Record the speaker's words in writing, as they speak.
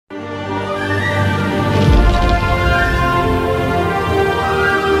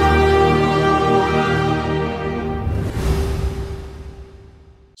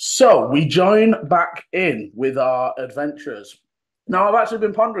So we join back in with our adventures. Now, I've actually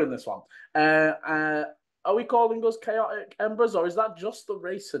been pondering this one. Uh, uh, are we calling us Chaotic Embers, or is that just the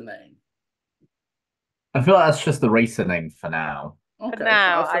racer name? I feel like that's just the racer name for now. For Okay,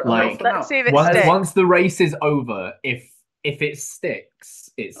 now, Like for let's now. see if it once sticks. once the race is over, if it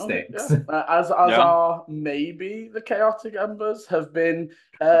sticks, it Okay, yeah. sticks. As Yeah. our maybe the Chaotic Embers have been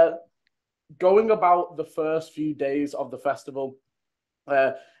going about the first few days of the festival.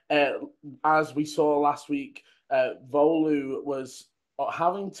 Uh, uh, as we saw last week, Volu was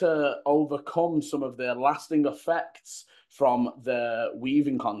having to overcome some of the lasting effects from the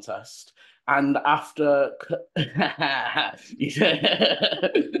weaving contest. And after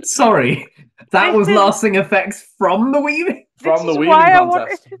Sorry, that This was is lasting effects from the weaving. this from the is weaving why I wanted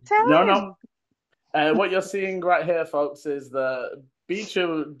contest. to tell No, him. no. What you're seeing right here, folks, is that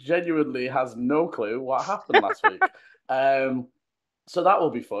Beecher genuinely has no clue what happened last week. So that will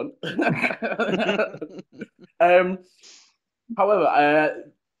be fun. um, however,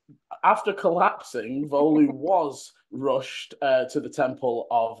 after collapsing, Volu was rushed to the Temple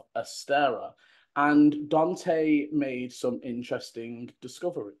of Astera, and Dante made some interesting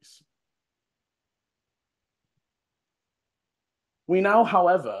discoveries. We now,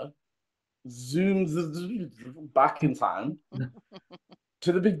 however, zoom back in time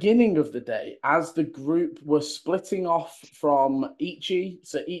to the beginning of the day as the group were splitting off from Eechie.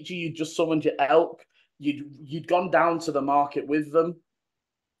 So Eechie, you just summoned your elk. You'd gone down to the market with them.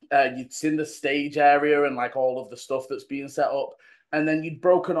 You'd seen the stage area and like all of the stuff that's being set up, and then you'd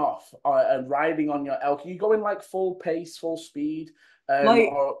broken off and riding on your elk. Are you going like full pace, full speed, Like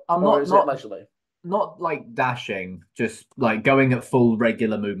I'm or not is it not leisurely? not like dashing, just like going at full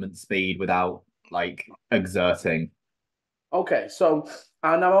regular movement speed without like exerting. Okay, so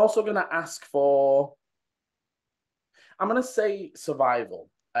and I'm also going to ask for. I'm going to say survival.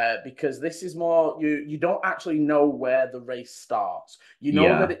 Because this is more you don't actually know where the race starts. You know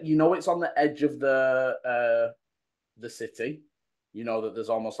Yeah. that you know it's on the edge of the city. You know that there's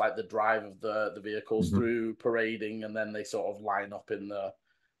almost like the drive of the vehicles Mhm. through parading, and then they sort of line up in the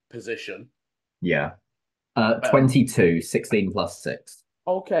position. Yeah. Um, 22, 16 plus 6.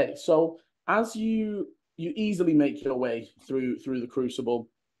 okay, so as you easily make your way through the crucible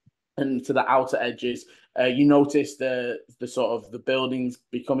and to the outer edges, you notice the sort of the buildings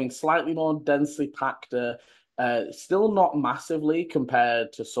becoming slightly more densely packed. Still not massively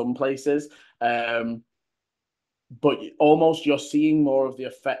compared to some places, but almost you're seeing more of the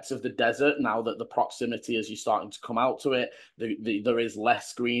effects of the desert now that the proximity as you're starting to come out to it. There is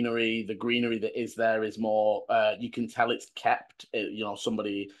less greenery. The greenery that is there is more. You can tell it's kept.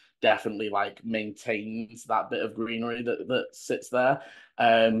 Somebody definitely like maintains that bit of greenery that sits there.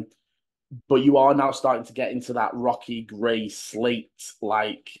 But you are now starting to get into that rocky grey slate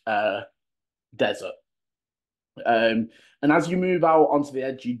like desert. Um, and as you move out onto the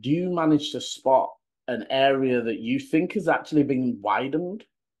edge, you do manage to spot an area that you think has actually been widened.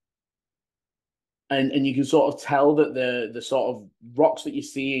 And you can sort of tell that the sort of rocks that you're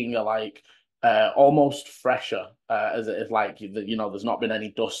seeing are like almost fresher, as it is like there's not been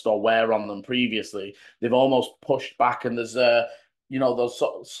any dust or wear on them previously. They've almost pushed back, and there's those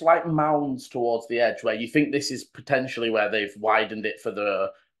sort of slight mounds towards the edge where you think this is potentially where they've widened it for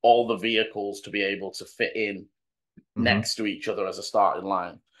the all the vehicles to be able to fit in Mhm. next to each other as a starting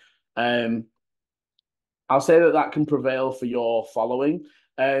line. Um, I'll say that that can prevail for your following.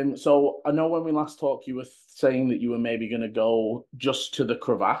 So I know when we last talked, you were saying that you were maybe going to go just to the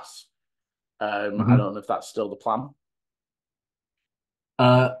crevasse. I Mhm. don't know if that's still the plan.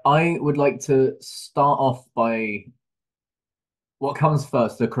 I would like to start off by what comes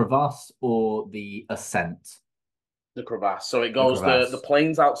first, the crevasse or the ascent? The crevasse. So it The goes the crevasse.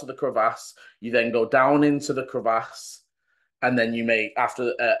 plains out to the crevasse. You then go down into the crevasse, and then you make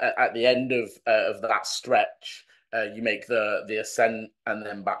after at the end of that stretch, you make the ascent and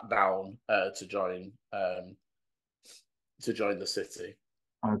then back down to join the city.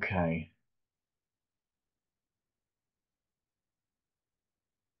 Okay.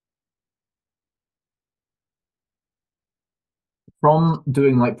 From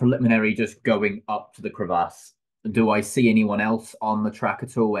doing like preliminary, just going up to the crevasse, do I see anyone else on the track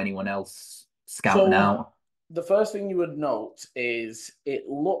at all? Anyone else scouting So out? the first thing you would note is it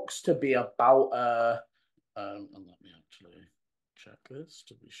looks to be about and let me actually check this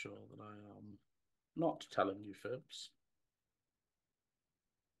to be sure that I am not telling you fibs.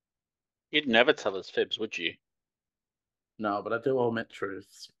 You'd never tell us fibs, would you? No, but I do omit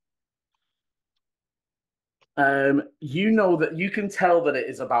truths. You know that you can tell that it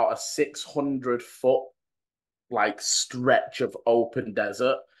is about a 600 foot like stretch of open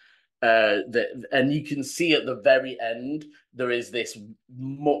desert. and you can see at the very end there is this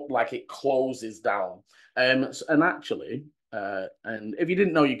like it closes down. And actually, and if you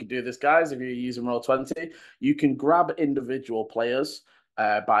didn't know you could do this, guys, if you're using Roll20, you can grab individual players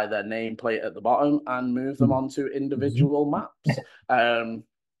by their nameplate at the bottom and move them onto individual maps.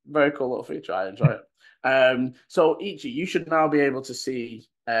 Very cool little feature. I enjoy it. So Ichi, you should now be able to see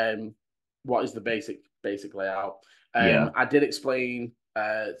what is the basic layout. I did explain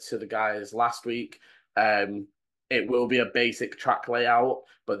to the guys last week. It will be a basic track layout,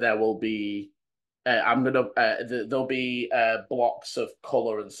 but there will be there'll be blocks of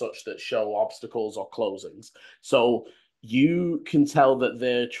color and such that show obstacles or closings. So you can tell that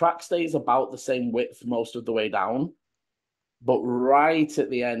the track stays about the same width most of the way down, but right at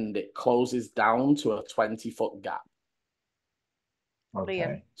the end it closes down to a 20-foot gap.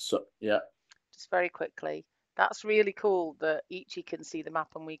 Okay. So yeah. Just very quickly, that's really cool that Eechie can see the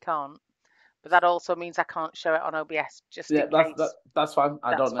map and we can't. But that also means I can't show it on OBS just in case. That's fine.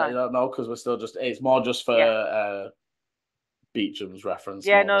 I don't know because we're still just. It's more just for Beecham's reference.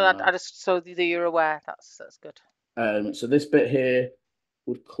 Yeah, no, I just so that you're aware. That's good. So this bit here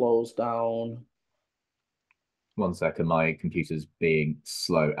would close down. 1 second, my computer's being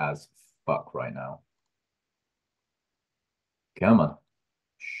slow as fuck right now. Come on,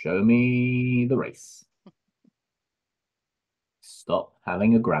 show me the race. Stop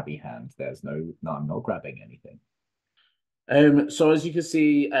having a grabby hand. No, I'm not grabbing anything. So as you can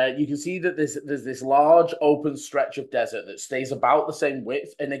see that there's this large open stretch of desert that stays about the same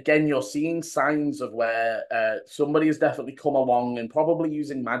width. And again, you're seeing signs of where somebody has definitely come along and probably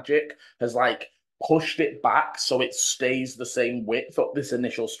using magic has like pushed it back so it stays the same width up this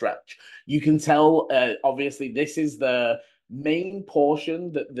initial stretch. You can tell, obviously, this is the main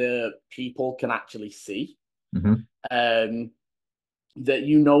portion that the people can actually see. That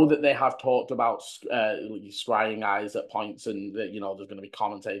that they have talked about scrying eyes at points, and that there's going to be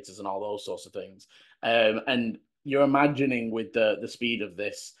commentators and all those sorts of things. And you're imagining with the speed of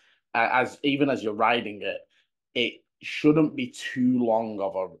this, as you're riding it, it shouldn't be too long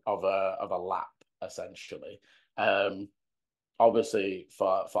of a lap, essentially. Obviously,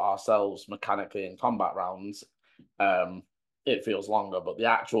 for ourselves mechanically in combat rounds, it feels longer, but the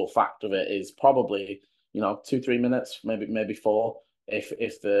actual fact of it is probably 2-3 minutes, maybe 4.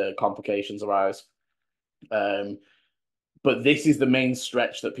 If the complications arise. But this is the main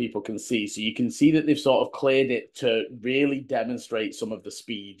stretch that people can see. So you can see that they've sort of cleared it to really demonstrate some of the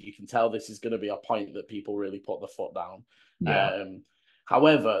speed. You can tell this is going to be a point that people really put the foot down. Yeah.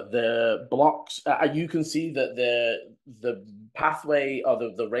 However, the blocks, you can see that the pathway or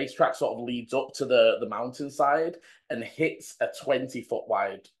the racetrack sort of leads up to the mountainside and hits a 20-foot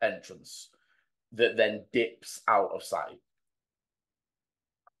wide entrance that then dips out of sight.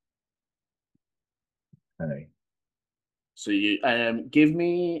 Okay. So you give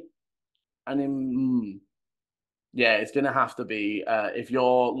me it's gonna have to be if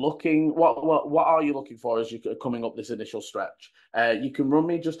you're looking what are you looking for as you're coming up this initial stretch? You can run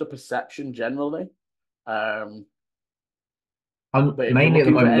me just a perception generally. I'm but if mainly you're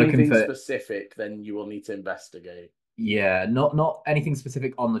at the moment anything looking for specific, then you will need to investigate. Yeah, not anything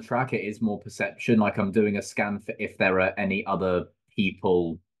specific on the track. It is more perception. Like I'm doing a scan for if there are any other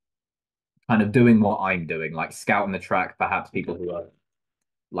people kind of doing what I'm doing, like scouting the track, perhaps people who are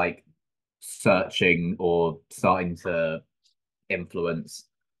like searching or starting to influence.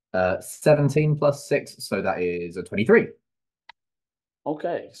 17 plus 6, so that is a 23.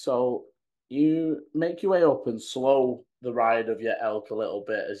 Okay, so you make your way up and slow the ride of your elk a little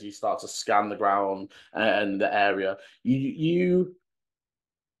bit as you start to scan the ground and the area. You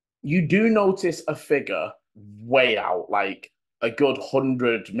do notice a figure way out, like a good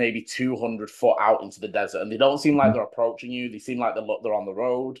 100, maybe 200 foot out into the desert, and they don't seem like they're approaching you. They seem like they're on the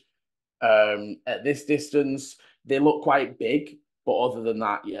road. At this distance, they look quite big, but other than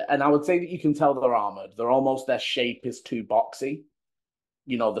that, yeah. And I would say that you can tell they're armored. Their shape is too boxy.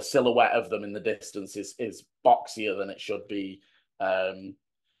 The silhouette of them in the distance is boxier than it should be. But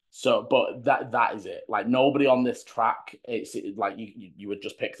that is it. Like nobody on this track, it's like you would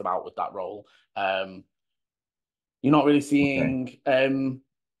just pick them out with that roll. You're not really seeing. Okay.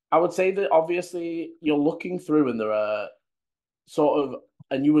 I would say that obviously you're looking through, and there are sort of,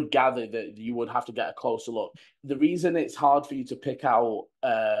 and you would gather that you would have to get a closer look. The reason it's hard for you to pick out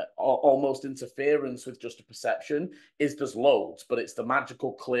almost interference with just a perception is there's loads, but it's the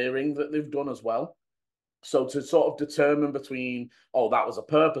magical clearing that they've done as well. So to sort of determine between, that was a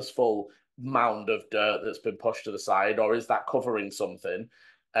purposeful mound of dirt that's been pushed to the side, or is that covering something?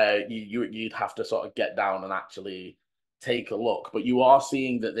 You'd have to sort of get down and actually take a look. But you are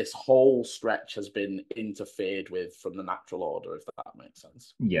seeing that this whole stretch has been interfered with from the natural order, if that makes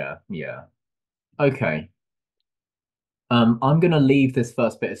sense. Yeah, yeah. Okay. I'm gonna leave this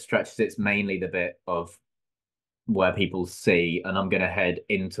first bit of stretch as it's mainly the bit of where people see, and I'm gonna head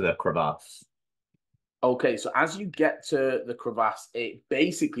into the crevasse. Okay, so as you get to the crevasse, it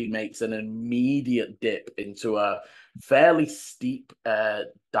basically makes an immediate dip into a fairly steep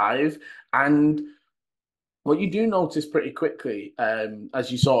dive. And what you do notice pretty quickly,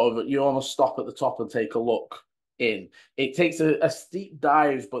 as you almost stop at the top and take a look in, it takes a steep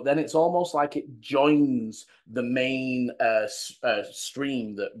dive, but then it's almost like it joins the main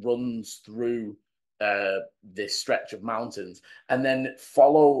stream that runs through this stretch of mountains, and then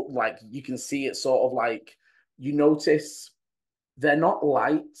follow, like you can see it sort of like, you notice they're not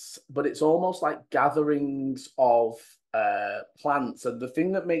lights, but it's almost like gatherings of plants. And the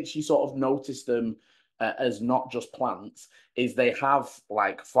thing that makes you sort of notice them as not just plants is they have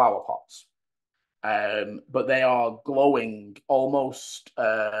like flower pots, but they are glowing almost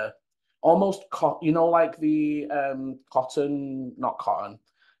like the not cotton,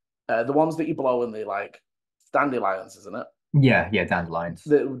 the ones that you blow and they like dandelions, isn't it? Yeah, yeah, dandelions.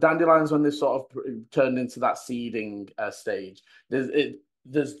 The dandelions, when they've sort of turned into that seeding stage,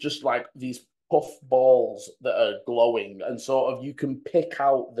 there's just like these puff balls that are glowing, and sort of you can pick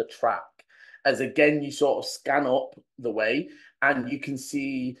out the track as again you sort of scan up the way, and you can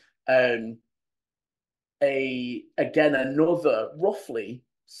see another roughly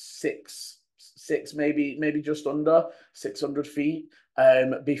six maybe just under 600 feet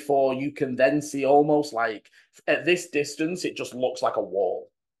before you can then see, almost like at this distance it just looks like a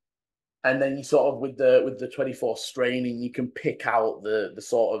wall, and then you sort of with the 24 straining you can pick out the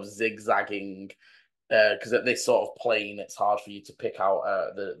sort of zigzagging, because at this sort of plane it's hard for you to pick out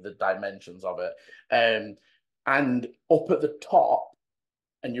the dimensions of it, and up at the top,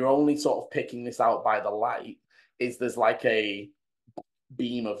 and you're only sort of picking this out by the light, is there's like a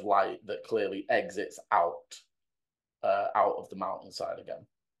beam of light that clearly exits out of the mountainside again.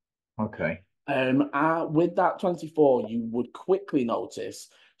 Okay. With that 24, you would quickly notice.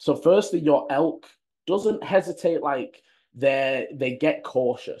 So, firstly, your elk doesn't hesitate, like they get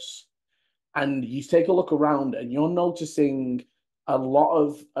cautious, and you take a look around, and you're noticing a lot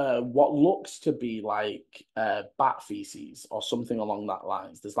of what looks to be like bat feces or something along that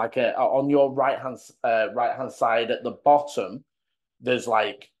lines. There's like on your right hand side at the bottom, there's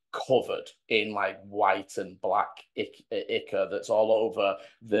like covered in like white and black ichor that's all over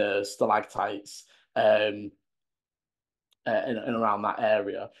the stalactites and around that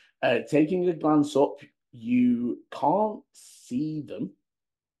area. Taking a glance up, you can't see them.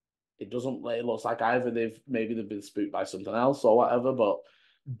 It looks like either they've been spooked by something else or whatever, but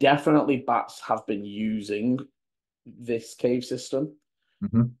definitely bats have been using this cave system.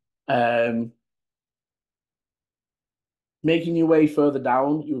 Making your way further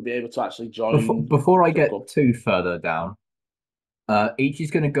down, you will be able to actually join. Before I get too further down,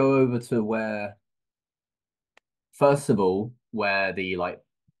 Ichi's going to go over to where, first of all, where the like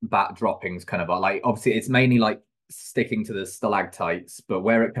bat droppings kind of are. Like obviously it's mainly like sticking to the stalactites, but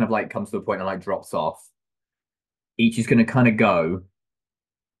where it kind of like comes to a point and like drops off, Ichi's going to kind of go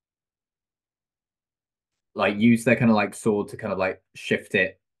like use their kind of like sword to kind of like shift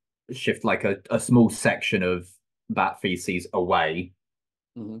like a small section of bat feces away.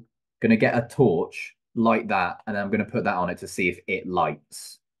 Gonna get a torch, light that, and then I'm gonna put that on it to see if it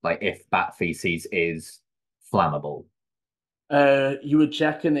lights, like if bat feces is flammable. You would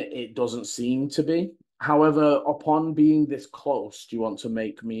check, and it doesn't seem to be. However, upon being this close, do you want to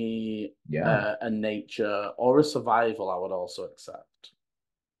make me a nature or a survival? I would also accept.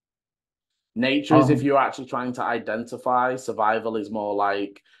 Nature is if you're actually trying to identify. Survival is more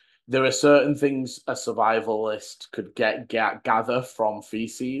like there are certain things a survivalist could gather from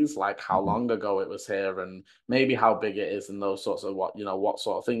feces, like how long ago it was here and maybe how big it is and those sorts of what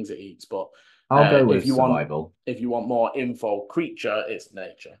sort of things it eats. But I'll go with survival. If you want more info, creature, it's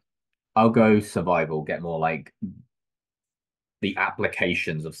nature. I'll go survival, get more like the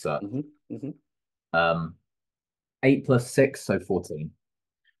applications of certain. 8 + 6, so 14.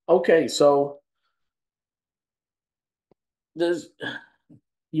 Okay, so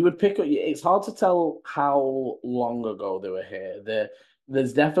you would pick up. It's hard to tell how long ago they were here.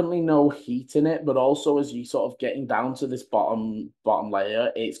 There's definitely no heat in it, but also as you sort of getting down to this bottom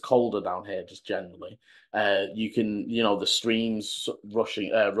layer, it's colder down here just generally. You can, the streams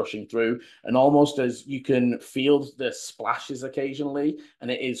rushing through, and almost as you can feel the splashes occasionally, and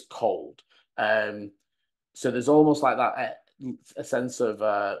it is cold. So there's almost like that a sense of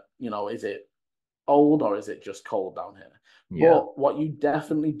is it old or is it just cold down here? Yeah. But what you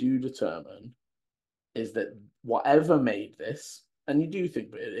definitely do determine is that whatever made this, and you do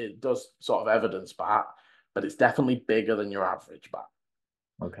think it does sort of evidence bat, but it's definitely bigger than your average bat.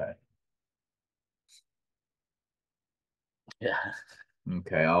 Okay. Yeah.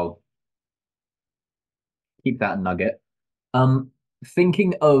 Okay, I'll keep that nugget.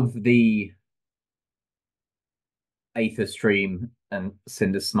 Thinking of the Aether Stream and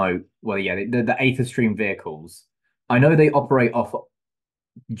Cinder Smoke, well, yeah, the Aether Stream vehicles, I know they operate off,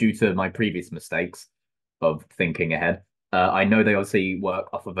 due to my previous mistakes of thinking ahead, I know they obviously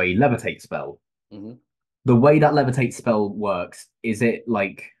work off of a levitate spell. Mm-hmm. The way that levitate spell works, is it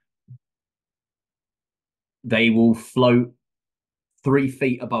like they will float 3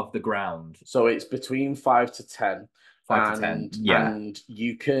 feet above the ground? So it's between 5 to 10. 5 to 10, yeah. And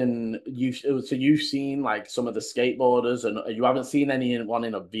so you've seen like some of the skateboarders, and you haven't seen anyone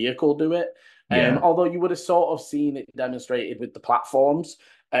in a vehicle do it. Yeah. Although you would have sort of seen it demonstrated with the platforms.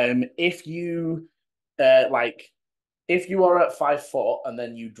 If you if you are at 5 foot and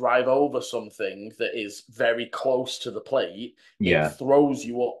then you drive over something that is very close to the plate, Yeah. it throws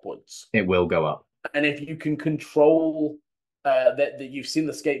you upwards. It will go up. And if you can control that you've seen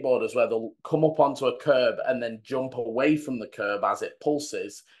the skateboarders where they'll come up onto a curb and then jump away from the curb as it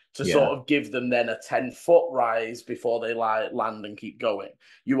pulses to sort of give them then a 10-foot rise before they land and keep going.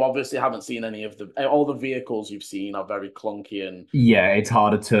 You obviously haven't seen any of all the vehicles you've seen are very clunky and it's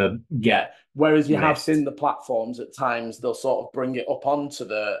harder to get. Whereas you have seen the platforms at times, they'll sort of bring it up onto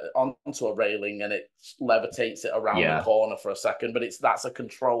a railing and it levitates it around the corner for a second, but that's a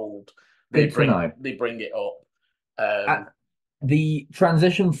controlled. They bring it up. The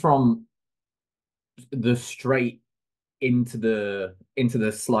transition from the straight into the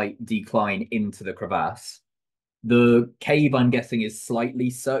slight decline into the crevasse, the cave, I'm guessing, is slightly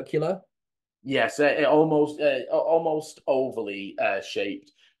circular. Yes, it almost overly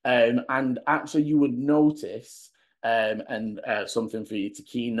shaped. And actually, you would notice, and something for you to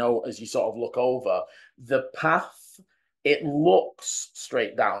keynote as you sort of look over the path. It looks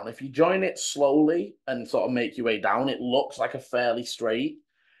straight down. If you join it slowly and sort of make your way down, it looks like a fairly straight,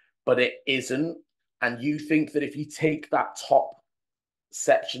 but it isn't. And you think that if you take that top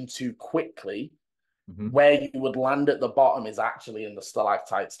section too quickly, where you would land at the bottom is actually in the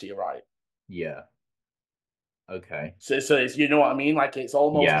stalactites to your right. Yeah. Okay. So it's, you know what I mean? Like it's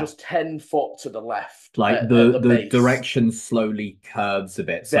almost just 10 foot to the left. Like the direction slowly curves a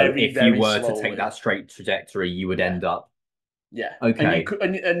bit. So if you were to take that straight trajectory, you would end up. Yeah. Okay.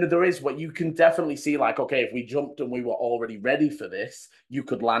 And there is what you can definitely see, like, okay, if we jumped and we were already ready for this, you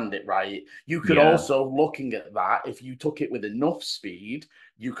could land it right. You could also, looking at that, if you took it with enough speed,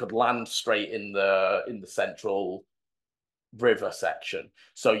 you could land straight in the central river section.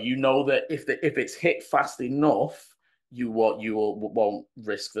 So you know that if it's hit fast enough, you won't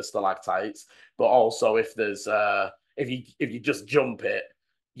risk the stalactites. But also if there's if you just jump it,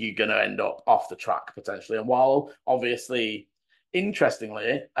 you're gonna end up off the track potentially. And while obviously,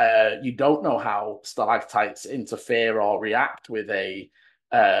 interestingly, you don't know how stalactites interfere or react with a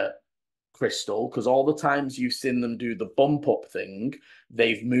crystal, because all the times you've seen them do the bump up thing,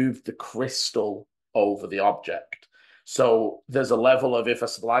 they've moved the crystal over the object. So there's a level of if a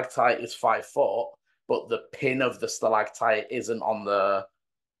stalactite is 5 foot, but the pin of the stalactite isn't on the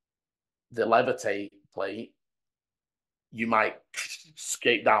levitate plate, you might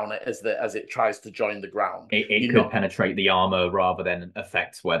skate down it as it tries to join the ground. It could penetrate the armor rather than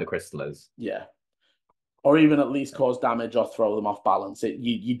affect where the crystal is. Yeah. Or even at least cause damage or throw them off balance.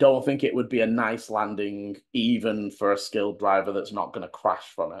 You don't think it would be a nice landing even for a skilled driver that's not going to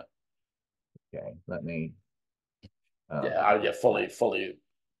crash from it. Okay, let me. Fully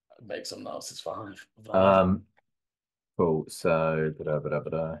make some notes. It's fine. Cool. So,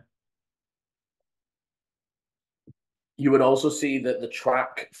 you would also see that the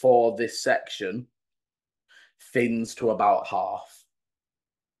track for this section thins to about half.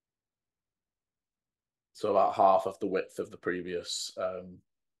 So about half of the width of the previous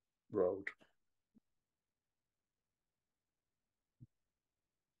road.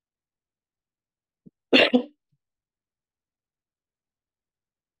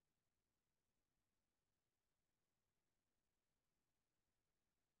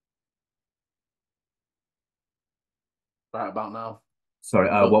 Right about now. Sorry,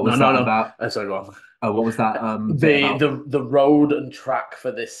 what was that about? Sorry, go on. What was that? The road and track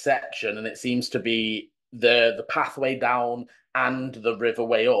for this section, and it seems to be the pathway down and the river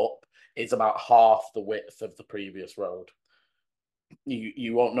way up is about half the width of the previous road.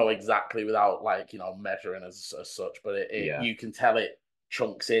 You won't know exactly without measuring as such, but you can tell it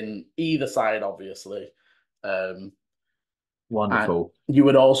chunks in either side, obviously. Wonderful. And you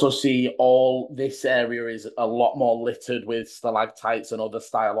would also see all this area is a lot more littered with stalactites and other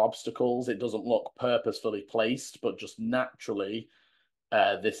style obstacles. It doesn't look purposefully placed, but just naturally,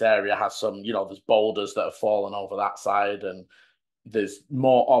 this area has some, there's boulders that have fallen over that side, and there's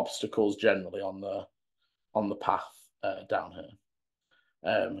more obstacles generally on the path down here.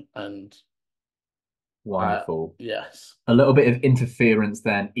 And Wonderful. Yes. A little bit of interference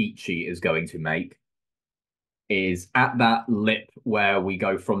then Eechie is going to make is at that lip where we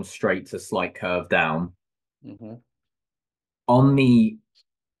go from straight to slight curve down. Mm-hmm. On the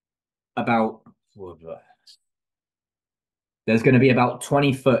about there's going to be about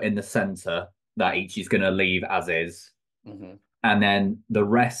 20 foot in the center that Ichi's going to leave as is. Mm-hmm. And then the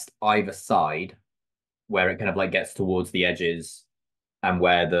rest either side, where it kind of like gets towards the edges and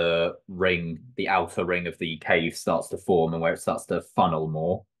where the outer ring of the cave starts to form and where it starts to funnel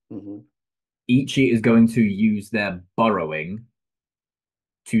more. Mm-hmm. Ichi is going to use their burrowing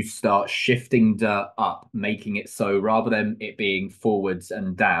to start shifting dirt up, making it so rather than it being forwards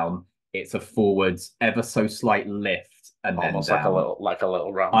and down, it's a forwards ever so slight lift and almost then down. like a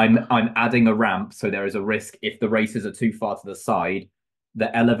little ramp. I'm adding a ramp, so there is a risk if the racers are too far to the side,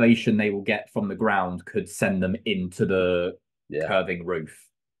 the elevation they will get from the ground could send them into the curving roof.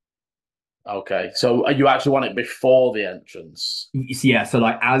 Okay, so you actually want it before the entrance? Yeah, so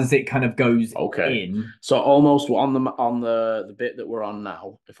like as it kind of goes in. So almost on the bit that we're on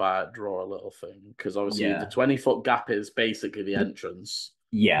now, if I draw a little thing, because obviously the 20-foot gap is basically the entrance.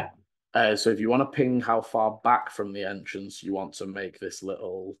 Yeah. So if you want to ping how far back from the entrance you want to make this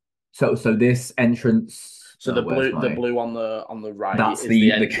little. So this entrance. So the blue on the right. That's is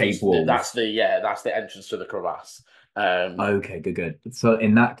the cave wall. That's the entrance to the crevasse. Okay, good. So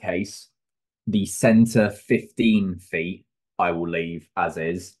in that case, the center 15 feet I will leave as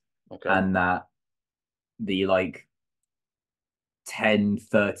is, and that the like 10,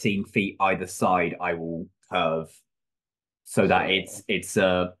 13 feet either side I will curve, so that it's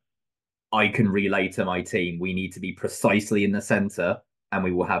I can relay to my team we need to be precisely in the center, and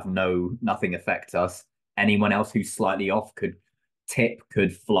we will have nothing affect us. Anyone else who's slightly off could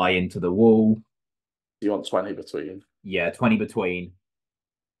fly into the wall. You want 20 between? Yeah, 20 between.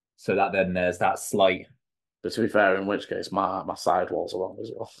 So that then there's that slight. But to be fair, in which case my sidewalls are on as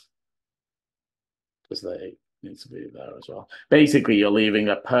well, because they need to be there as well. Basically, you're leaving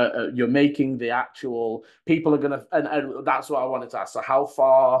you're making the actual people are gonna, and that's what I wanted to ask. So how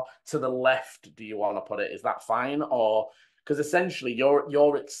far to the left do you want to put it? Is that fine, or because essentially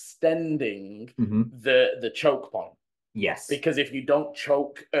you're extending the choke point? Yes. Because if you don't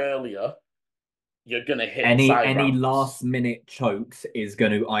choke earlier, you're gonna hit any last minute chokes is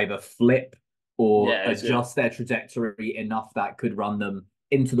going to either flip or adjust their trajectory enough that could run them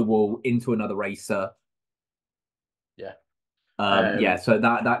into the wall, into another racer. Yeah. So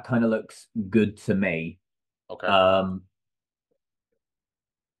that kind of looks good to me. Okay.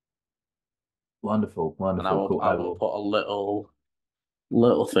 Wonderful. And I will put a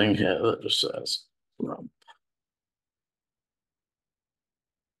little thing here that just says ramp.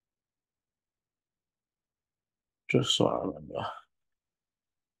 Just so I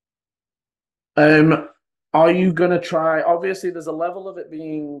remember. Are you going to try? Obviously, there's a level of it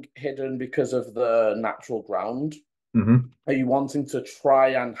being hidden because of the natural ground. Mm-hmm. Are you wanting to try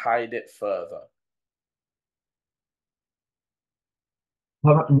and hide it further?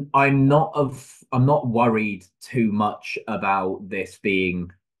 I'm not worried too much about this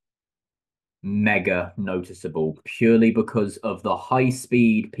being mega noticeable, purely because of the high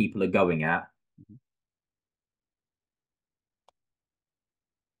speed people are going at.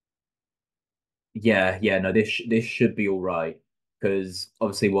 No, this should be all right, because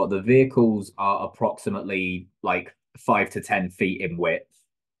obviously what the vehicles are approximately like 5 to 10 feet in width,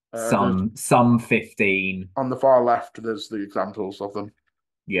 some 15. On the far left, there's the examples of them.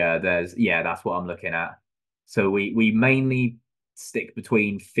 That's what I'm looking at. So we mainly stick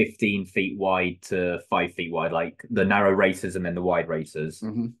between 15 feet wide to 5 feet wide, like the narrow racers and then the wide racers.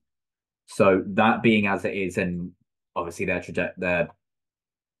 Mm-hmm. So that being as it is, and obviously their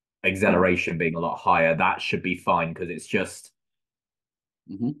acceleration being a lot higher, that should be fine, because it's just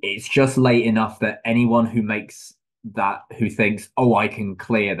late enough that anyone who thinks, oh, I can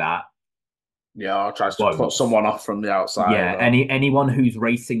clear that, or tries to cut someone off from the outside. Anyone who's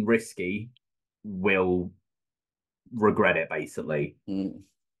racing risky will regret it, basically.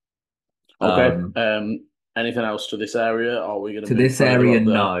 Okay. Anything else to this area? Or are we going to this area?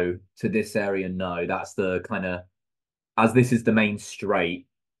 No. To this area, no. That's the kind of, as this is the main straight,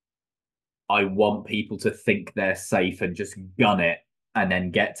 I want people to think they're safe and just gun it and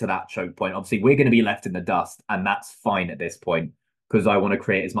then get to that choke point. Obviously, we're going to be left in the dust, and that's fine at this point because I want to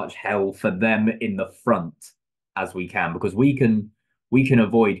create as much hell for them in the front as we can because we can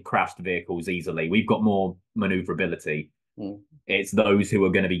avoid crashed vehicles easily. We've got more maneuverability. It's those who are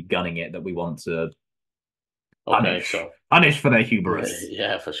going to be gunning it that we want to punish for their hubris.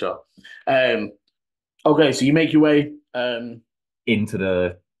 Yeah, for sure. Okay, so you make your way into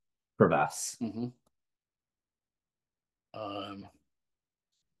the crevasse.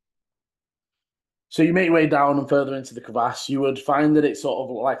 So you make your way down and further into the crevasse. You would find that it sort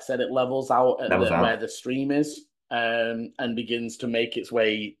of, like I said, it levels out at where the stream is, and begins to make its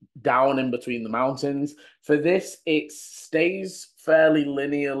way down in between the mountains. For this, it stays fairly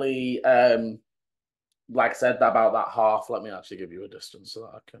linearly. Like I said, about that half. Let me actually give you a distance so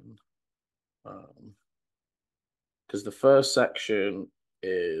that I can, because the first section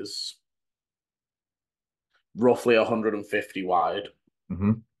is roughly 150 wide.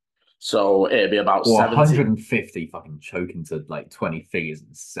 So it'd be about 70. 150 fucking choking to like 20 feet is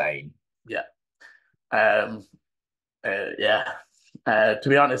insane. Yeah. Yeah. To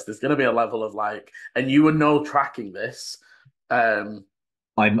be honest, there's going to be a level of like, and you would know tracking this. I'm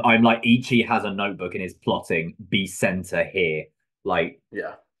like Eechie has a notebook and is plotting be center here. Like,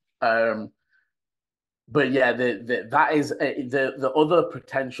 yeah. But yeah, that is the other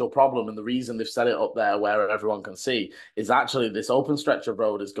potential problem, and the reason they've set it up there where everyone can see is actually this open stretch of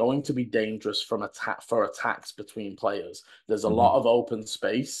road is going to be dangerous for attacks between players. There's a lot of open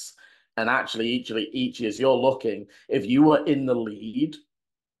space, and actually, each as you're looking, if you were in the lead,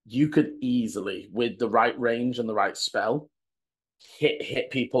 you could easily, with the right range and the right spell,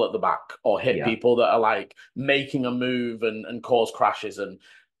 hit people at the back or hit people that are like making a move and cause crashes. And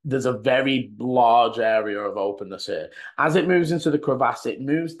there's a very large area of openness here. As it moves into the crevasse, it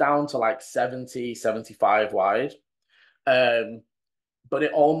moves down to like 70, 75 wide. But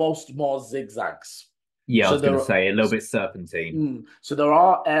it almost more zigzags. Yeah, I was going to say a little bit serpentine. So there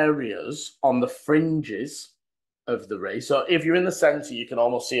are areas on the fringes of the race. So if you're in the center, you can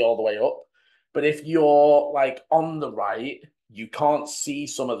almost see all the way up. But if you're like on the right, you can't see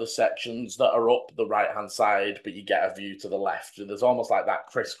some of the sections that are up the right-hand side, but you get a view to the left. And there's almost like that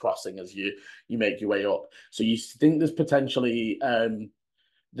crisscrossing as you make your way up. So you think there's potentially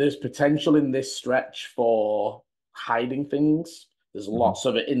there's potential in this stretch for hiding things. There's lots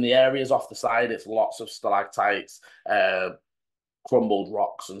of it in the areas off the side. It's lots of stalactites, crumbled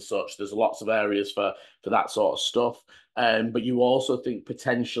rocks and such. There's lots of areas for that sort of stuff. But you also think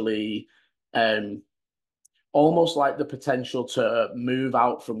potentially almost like the potential to move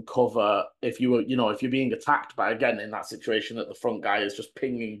out from cover if you were, if you're being attacked by, again, in that situation that the front guy is just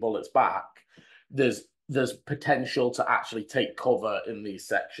pinging bullets back, there's potential to actually take cover in these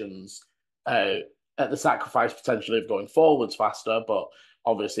sections at the sacrifice potentially of going forwards faster. But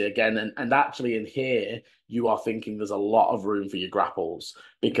obviously, again, and actually in here, you are thinking there's a lot of room for your grapples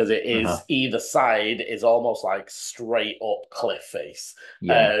because it is either side is almost like straight up cliff face.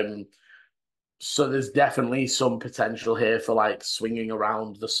 So there's definitely some potential here for like swinging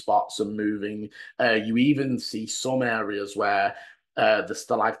around the spots and moving. You even see some areas where the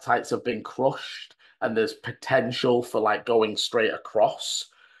stalactites have been crushed and there's potential for like going straight across.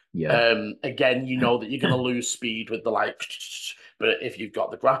 Again, you know that you're going to lose speed with the like, but if you've got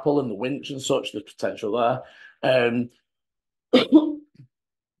the grapple and the winch and such, there's potential there.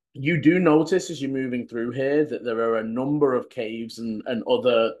 You do notice as you're moving through here that there are a number of caves and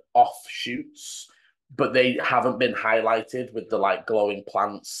other offshoots, but they haven't been highlighted with the like glowing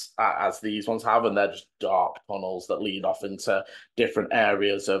plants as these ones have, and they're just dark tunnels that lead off into different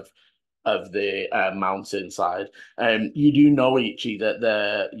areas of the mountainside. You do know, Ichi,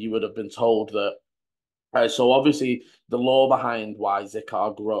 that you would have been told that. So obviously, the lore behind why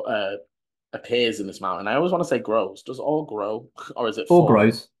Zikar appears in this mountain. I always want to say grows. Does it all grow, or is it all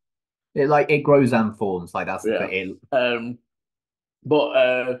grows? It grows and forms. Like that's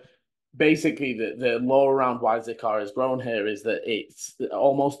but basically the lore around why Zikar has grown here is that it's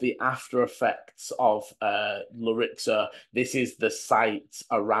almost the after effects of Larixa. This is the site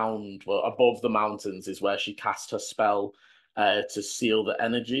around, well, above the mountains is where she cast her spell to seal the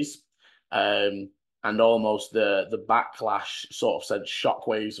energies. And almost the backlash sort of sent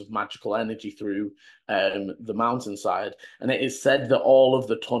shockwaves of magical energy through the mountainside. And it is said that all of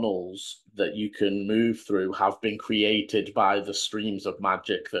the tunnels that you can move through have been created by the streams of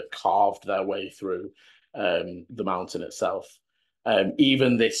magic that carved their way through the mountain itself.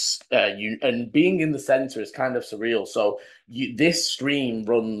 Even this, and being in the center is kind of surreal. So this stream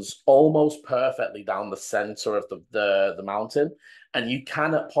runs almost perfectly down the center of the mountain, and you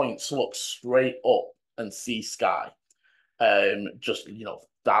can at points look straight up and see sky. just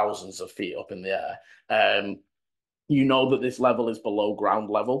thousands of feet up in the air. You know that this level is below ground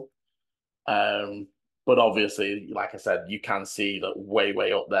level. But obviously, like I said, you can see that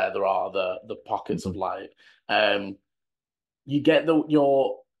way up there are the pockets of light. You get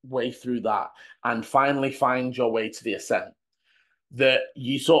your way through that and finally find your way to the ascent. That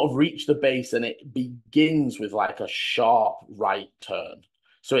you sort of reach the base and it begins with like a sharp right turn.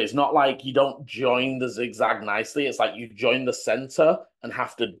 So it's not like you don't join the zigzag nicely. It's like you join the center and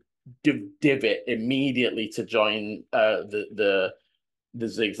have to divot immediately to join the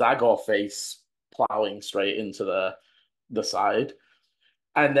zigzag or face plowing straight into the side.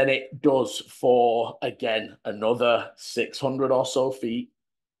 And then it does for, again, another 600 or so feet.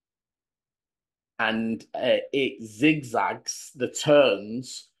 And it zigzags. The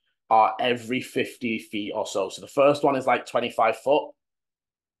turns are every 50 feet or so. So the first one is like 25 foot.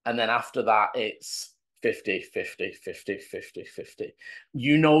 And then after that, it's 50, 50, 50, 50, 50.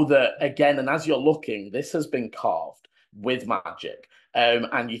 You know that, again, and as you're looking, this has been carved with magic.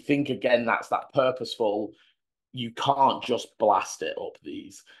 And you think, again, that's that purposeful. You can't just blast it up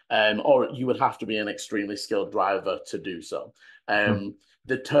these, or you would have to be an extremely skilled driver to do so.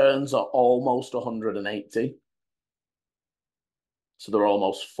 The turns are almost 180. So they're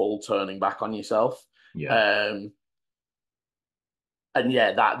almost full turning back on yourself. Yeah. And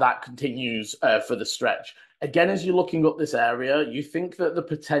yeah, that continues for the stretch. Again, as you're looking up this area, you think that the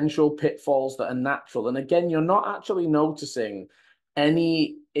potential pitfalls that are natural, and again, you're not actually noticing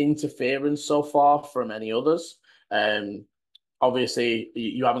any interference so far from any others. Obviously,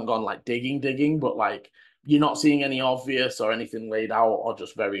 you haven't gone like digging, but like you're not seeing any obvious or anything laid out or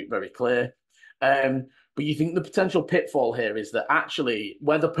just very, very clear. But you think the potential pitfall here is that actually,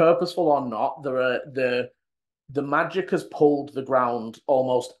 whether purposeful or not, there are the magic has pulled the ground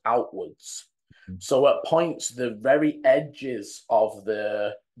almost outwards. So at points, the very edges of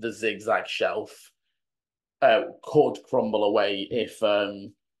the zigzag shelf could crumble away if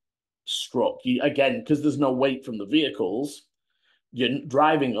struck. Again, because there's no weight from the vehicles, you're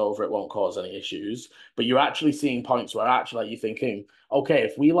driving over it won't cause any issues. But you're actually seeing points where actually you're thinking, okay,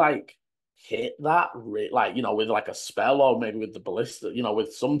 if we like hit that, like, with like a spell or maybe with the ballista,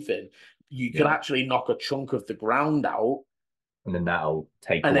 with something, you could actually knock a chunk of the ground out. And then that'll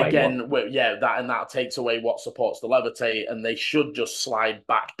take and away again, that takes away what supports the levitate, and they should just slide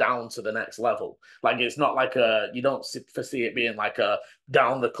back down to the next level. Like it's not like you don't foresee it being like a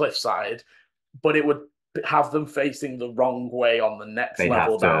down the cliffside, but it would have them facing the wrong way on the next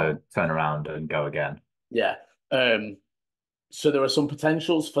level down. They'd have to turn around and go again. Yeah. So there are some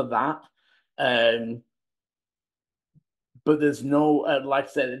potentials for that. But there's no, like I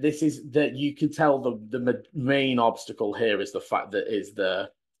said, this is that you can tell the main obstacle here is the fact that is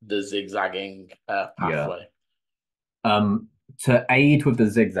the zigzagging pathway. To aid with the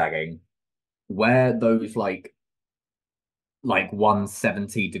zigzagging, where those like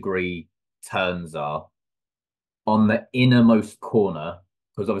 170-degree turns are on the innermost corner,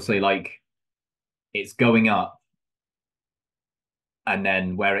 because obviously like it's going up and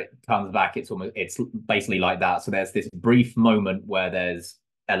then where it comes back, it's basically like that. So there's this brief moment where there's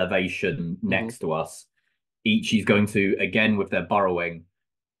elevation next to us. Eechie's going to, again with their burrowing,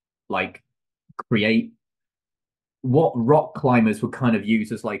 like create what rock climbers would kind of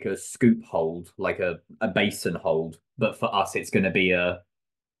use as like a scoop hold, like a basin hold. But for us, it's going to be a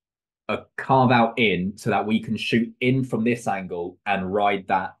carve out in so that we can shoot in from this angle and ride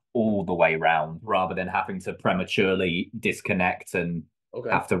that all the way round rather than having to prematurely disconnect and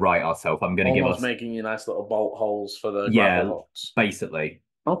have to right ourselves. I'm going to give us making you nice little bolt holes for the grapple hooks. Basically.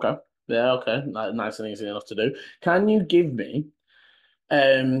 Okay. Yeah, okay. Nice and easy enough to do. Can you give me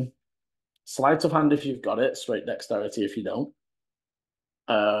sleight of hand if you've got it, straight dexterity if you don't?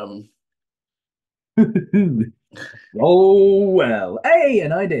 Oh well. Hey,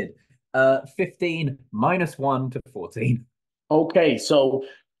 and I did. 15 minus 1 to 14. Okay, so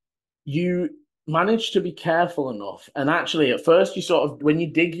you managed to be careful enough, and actually at first you sort of, when you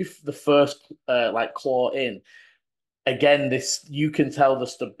dig the first like claw in, again, you can tell the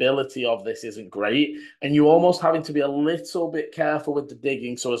stability of this isn't great, and you're almost having to be a little bit careful with the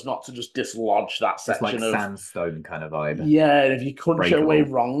digging so as not to just dislodge that section. It's like sandstone kind of vibe. Yeah, and if you crunch it away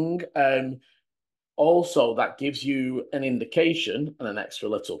wrong, also that gives you an indication and an extra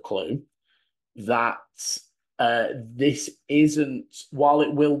little clue that this isn't, while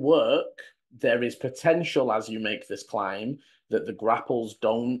it will work, there is potential as you make this climb that the grapples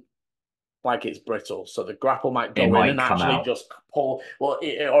don't, like it's brittle. So the grapple might go in and actually just pull, or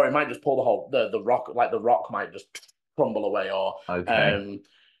it might just pull the whole, the rock, like the rock might just crumble away, or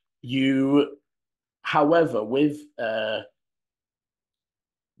you However, with the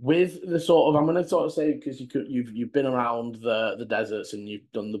sort of, I'm going to sort of say, because you've been around the deserts and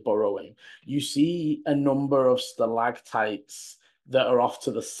you've done the burrowing, you see a number of stalactites that are off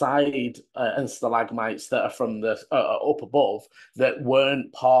to the side, and stalagmites that are from the up above, that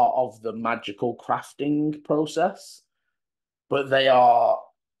weren't part of the magical crafting process, but they are.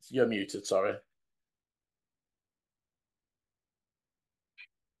 You're muted, sorry.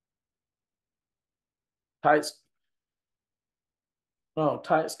 Tights. Oh,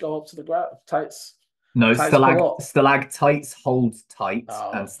 tights go up to the ground. Tights. No, Tights pull up. stalactites hold tight,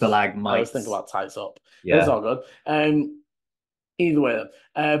 Oh, and I stalagmites. was thinking about tights up. It's Yeah. all good. Either way,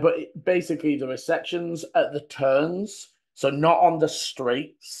 but basically there are sections at the turns, so not on the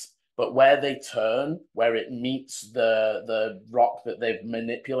straights, but where they turn, where it meets the rock that they've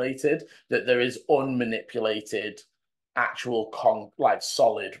manipulated, that there is unmanipulated actual like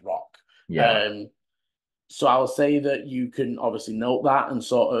solid rock. Yeah. So I'll say that you can obviously note that, and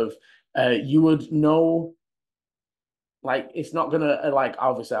sort of you would know, like, it's not gonna, like,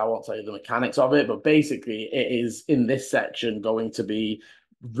 obviously I won't tell you the mechanics of it, but basically it is in this section going to be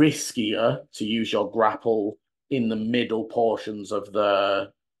riskier to use your grapple in the middle portions of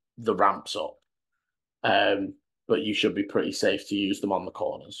the ramps up. But you should be pretty safe to use them on the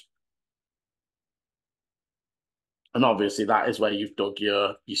corners. And obviously that is where you've dug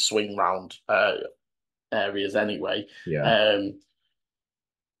your swing round areas anyway. Yeah.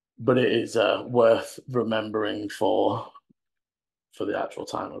 But it is worth remembering for the actual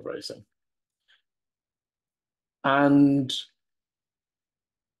time of racing. And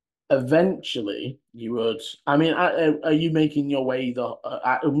eventually you would, I mean, are you making your way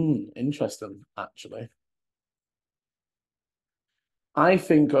interesting, actually. I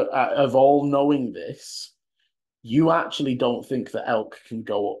think of all knowing this, you actually don't think the elk can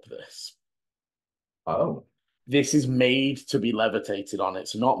go up this. Oh. This is made to be levitated on.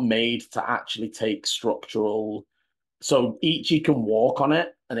 It's not made to actually take structural. So Eechie can walk on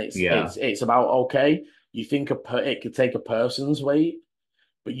it, and it's about okay. You think it could take a person's weight,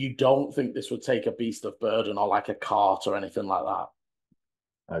 but you don't think this would take a beast of burden or like a cart or anything like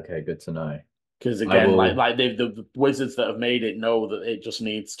that. Okay, good to know. Because again, like the wizards that have made it know that it just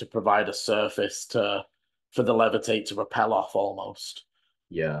needs to provide a surface for the levitate to repel off almost.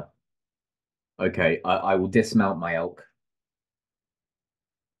 Yeah. Okay, I will dismount my elk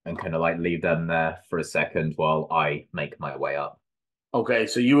and kind of like leave them there for a second while I make my way up. Okay,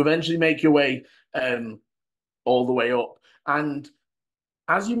 so you eventually make your way all the way up, and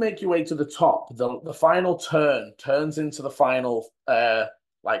as you make your way to the top, the final turn turns into the final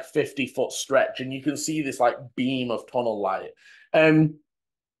like 50-foot stretch, and you can see this like beam of tunnel light.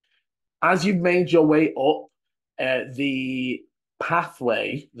 As you've made your way up, the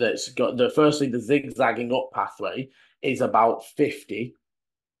pathway that's got firstly the zigzagging up pathway is about 50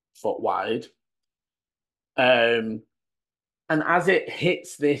 foot wide. And as it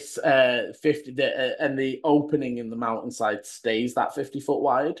hits this 50, and the opening in the mountainside stays that 50-foot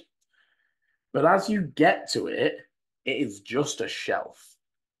wide. But as you get to it, it is just a shelf.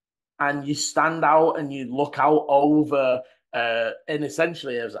 And you stand out and you look out over, and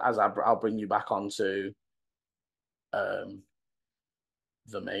essentially, I'll bring you back onto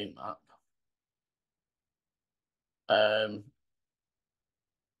the main map.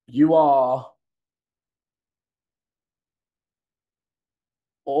 You are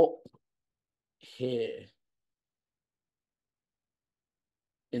up here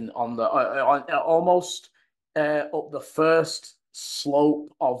on the almost up the first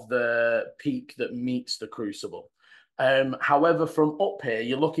slope of the peak that meets the crucible. However, from up here,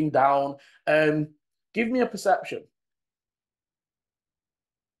 you're looking down. Give me a perception.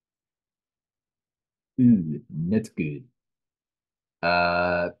 Ooh, that's good.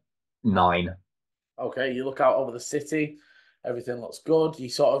 9. Okay, you look out over the city. Everything looks good. You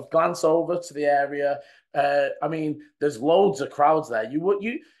sort of glance over to the area. I mean, there's loads of crowds there.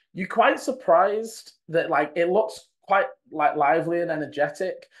 You're quite surprised that like it looks quite like lively and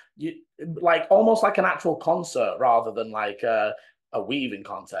energetic. You like almost like an actual concert rather than like a weaving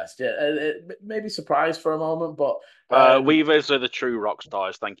contest. Yeah, it made me surprised for a moment, but weavers are the true rock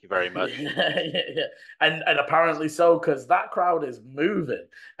stars. Thank you very much. yeah. And apparently so, because that crowd is moving.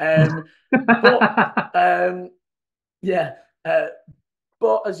 But yeah.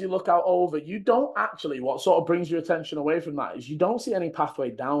 But as you look out over, you don't actually, what sort of brings your attention away from that is you don't see any pathway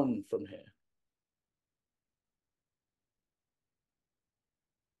down from here.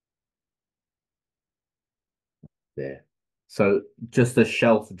 There. So just a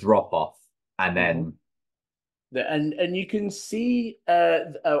shelf drop off and then And you can see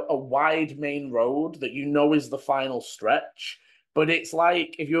a wide main road that you know is the final stretch, but it's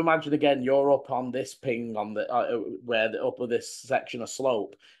like if you imagine again, you're up on this ping on the where the up of this section of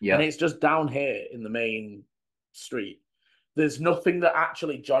slope, and it's just down here in the main street. There's nothing that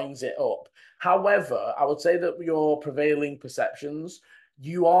actually joins it up. However, I would say that your prevailing perceptions,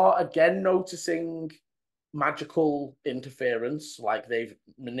 you are again noticing magical interference, like they've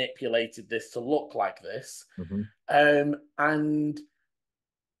manipulated this to look like this. And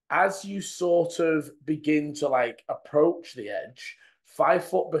as you sort of begin to like approach the edge, 5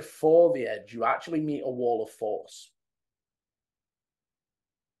 foot before the edge, you actually meet a wall of force.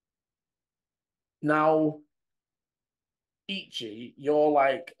 Now, Eechie, you're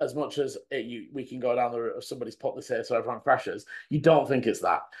like, as much as we can go down the route of somebody's put this here so everyone crashes, you don't think it's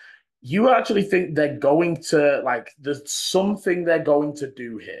that. You actually think they're going to, like, there's something they're going to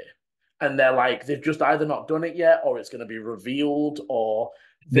do here. And they're like, they've just either not done it yet, or it's going to be revealed, or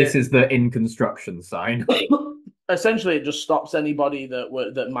this is the in construction sign. Essentially, it just stops anybody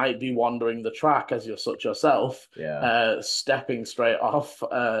that might be wandering the track as you're such yourself, stepping straight off.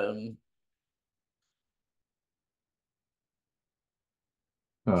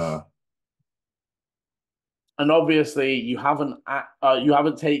 And obviously, you haven't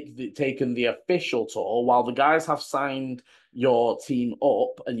taken the official tour. While the guys have signed your team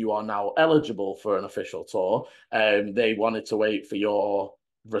up, and you are now eligible for an official tour, they wanted to wait for your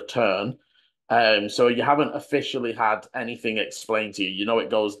return. So you haven't officially had anything explained to you. You know it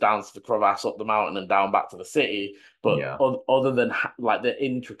goes down to the crevasse, up the mountain, and down back to the city. But other than like the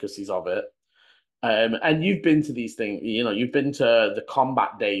intricacies of it, and you've been to these things, you've been to the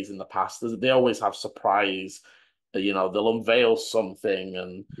combat days in the past. They always have surprise, they'll unveil something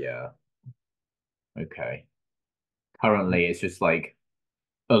and okay. Currently, it's just like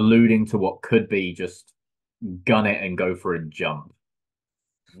alluding to what could be just gun it and go for a jump.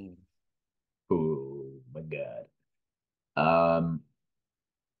 Oh my god.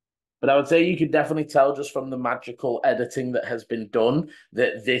 But I would say you could definitely tell just from the magical editing that has been done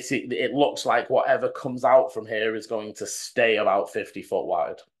that it looks like whatever comes out from here is going to stay about 50 foot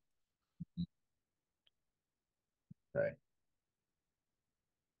wide. Okay.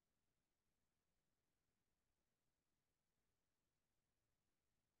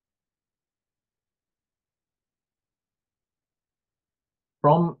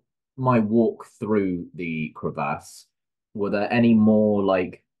 From my walk through the crevasse, were there any more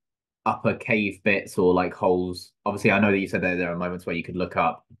like upper cave bits or like holes? Obviously, I know that you said that there are moments where you could look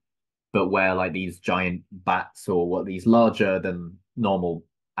up, but where like these giant bats or what these larger than normal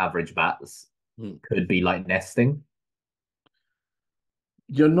average bats could be like nesting?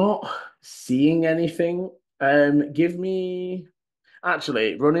 You're not seeing anything. Give me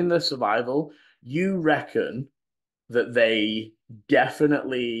actually running the survival. You reckon that they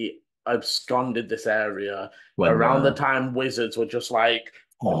definitely absconded this area around the time wizards were just like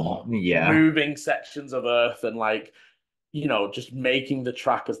moving sections of earth and like just making the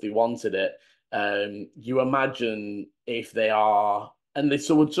track as they wanted it. You imagine if they are, and they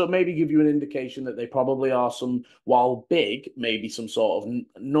would maybe give you an indication that they probably are some, while big, maybe some sort of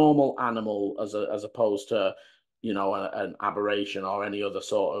normal animal as opposed to an aberration or any other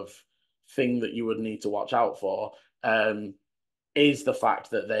sort of thing that you would need to watch out for. Is the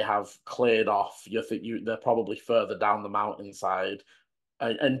fact that they have cleared off. They're probably further down the mountainside,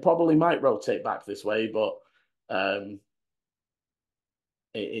 and probably might rotate back this way, but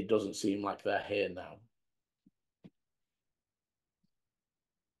it doesn't seem like they're here now.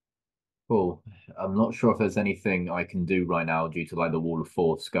 Cool. I'm not sure if there's anything I can do right now due to like the wall of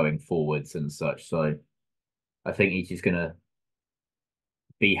force going forwards and such. So I think Ichi's gonna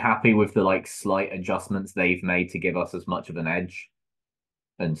be happy with the like slight adjustments they've made to give us as much of an edge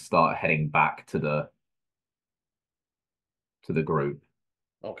and start heading back to the group.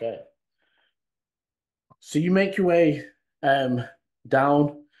 Okay. So you make your way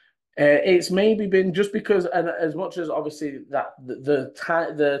down. It's maybe been just because, and as much as obviously that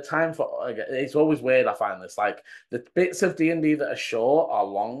the time for it's always weird. I find this like the bits of D&D that are short are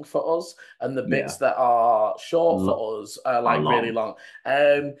long for us, and the bits that are short for us are like really long.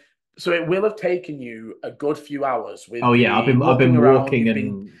 So it will have taken you a good few hours with I've been walking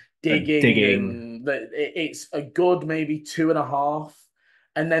and digging. It's a good maybe 2.5.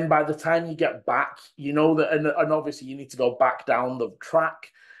 And then by the time you get back, that, and obviously you need to go back down the track.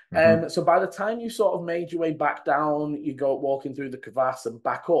 So by the time you sort of made your way back down, you go walking through the crevasse and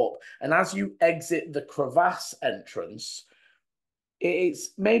back up. And as you exit the crevasse entrance, it's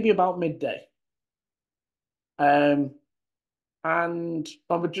maybe about midday. and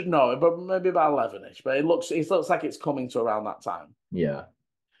no, but maybe about 11ish. But it looks like it's coming to around that time. Yeah.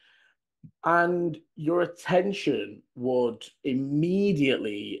 And your attention would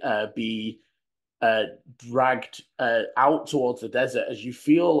immediately be dragged out towards the desert as you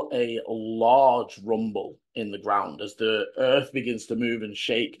feel a large rumble in the ground as the earth begins to move and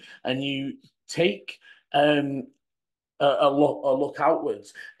shake, and you take a look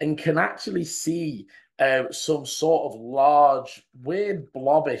outwards and can actually see some sort of large, weird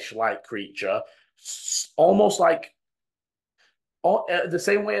blobbish like creature, almost like the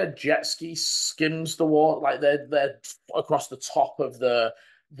same way a jet ski skims the water, like they're across the top of the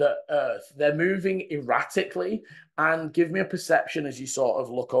earth. They're moving erratically. And give me a perception as you sort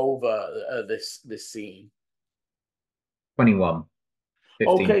of look over this scene. 21.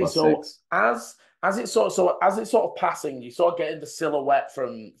 15 Okay, plus so 6. as it's sort of passing, you sort of getting the silhouette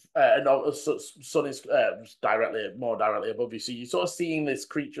from no, the sun is more directly above you, so you're sort of seeing this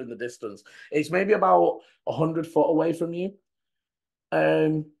creature in the distance. It's maybe about 100 foot away from you.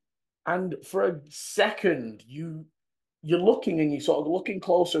 And for a second, you're looking and you're sort of looking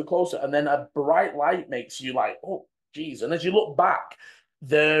closer and closer, and then a bright light makes you like, oh, geez. And as you look back,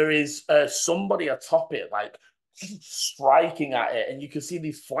 there is somebody atop it, like striking at it, and you can see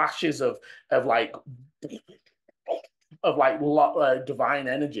these flashes of like divine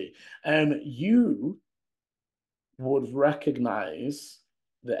energy. You would recognize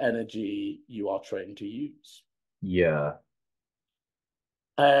the energy you are trained to use. Yeah.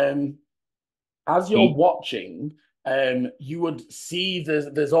 As you're watching, you would see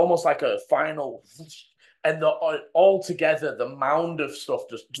there's almost like a final, and all together the mound of stuff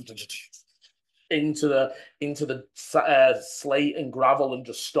just into the slate and gravel and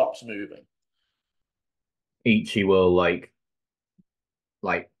just stops moving. Eechie will like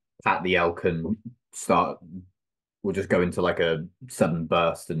pat the elk and we'll just go into like a sudden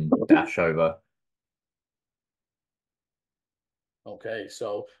burst and dash over. Okay,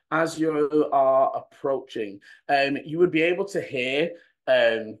 so as you are approaching, you would be able to hear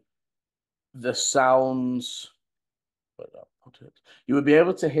the sounds. You would be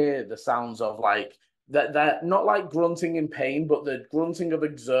able to hear the sounds of like that not like grunting in pain, but the grunting of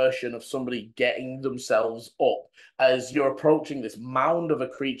exertion of somebody getting themselves up as you're approaching this mound of a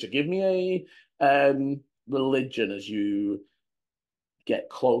creature. Give me a religion as you get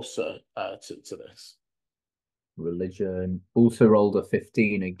closer to this. Religion also rolled a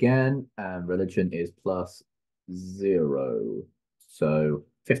 15 again, and religion is +0. So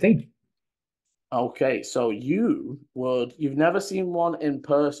 15. Okay, so you've never seen one in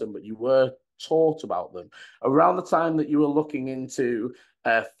person, but you were taught about them around the time that you were looking into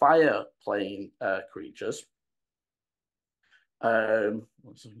fire plane creatures.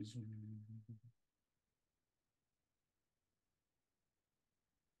 What's his name?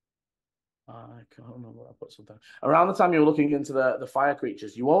 I can't remember where I put something. Around the time you were looking into the fire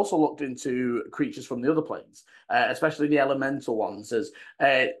creatures, you also looked into creatures from the other planes, especially the elemental ones. As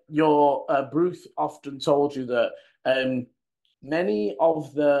your Bruce often told you that many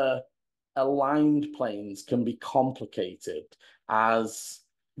of the aligned planes can be complicated, as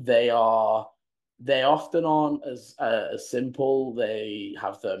they often aren't as simple. They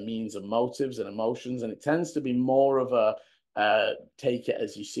have their means and motives and emotions, and it tends to be more of a take it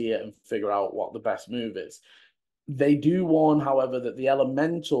as you see it and figure out what the best move is. They do warn, however, that the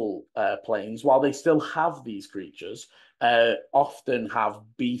elemental planes, while they still have these creatures, often have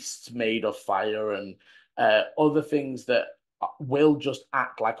beasts made of fire and other things that will just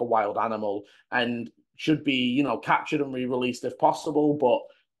act like a wild animal and should be, captured and re-released if possible. But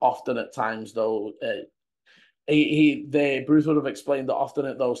often at times, though, Bruce would have explained that often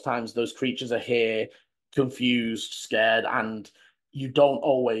at those times, those creatures are here, confused, scared, and you don't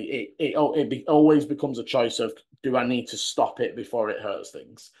always. Always becomes a choice of, do I need to stop it before it hurts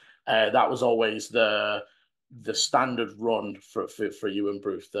things? That was always the standard run for you and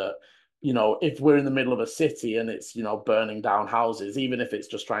Bruce. That if we're in the middle of a city and it's burning down houses, even if it's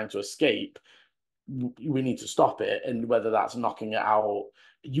just trying to escape, we need to stop it, and whether that's knocking it out.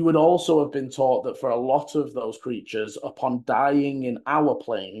 You would also have been taught that for a lot of those creatures, upon dying in our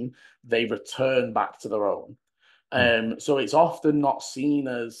plane, they return back to their own. So it's often not seen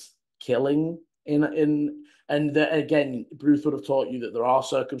as killing and again, Bruce would have taught you that there are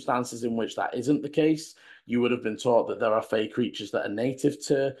circumstances in which that isn't the case. You would have been taught that there are fey creatures that are native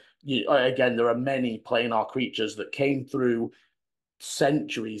to you. Again, there are many planar creatures that came through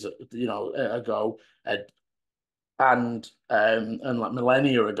centuries, ago, and like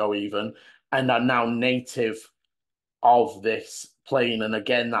millennia ago even, and are now native of this plane. And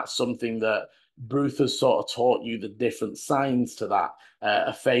again, that's something that Bruce has sort of taught you the different signs to that.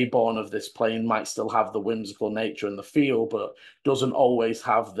 A Fey born of this plane might still have the whimsical nature and the feel, but doesn't always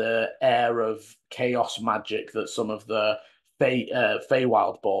have the air of chaos magic that some of the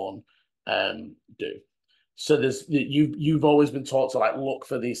Feywild born do. So you've always been taught to like look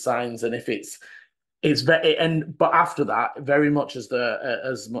for these signs, and if it's very but after that, very much as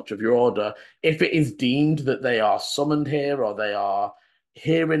much of your order, if it is deemed that they are summoned here or they are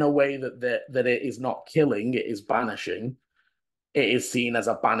here in a way that it is not killing, it is banishing, it is seen as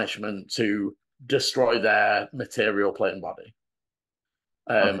a banishment to destroy their material plane body,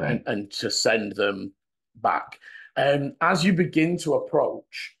 and to send them back. As you begin to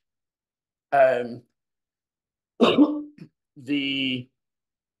approach, the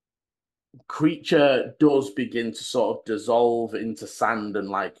creature does begin to sort of dissolve into sand and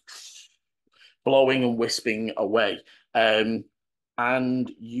like blowing and wisping away. And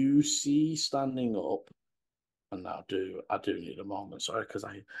you see standing up, and I do need a moment, sorry, because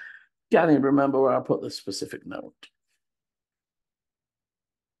I can't even remember where I put this specific note.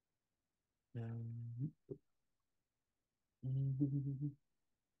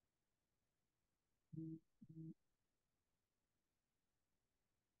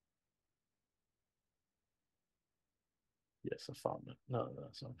 Yes, I found it. No,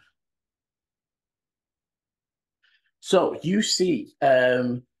 that's not. So you see,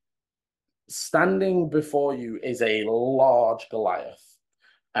 standing before you is a large Goliath,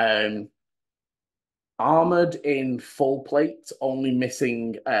 armored in full plate, only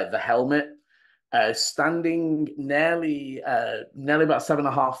missing the helmet. Standing nearly about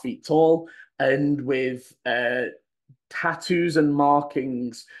 7.5 feet tall, and with tattoos and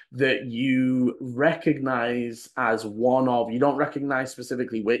markings that you recognize as one of, you don't recognize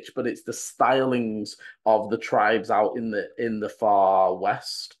specifically which, but it's the stylings of the tribes out in the far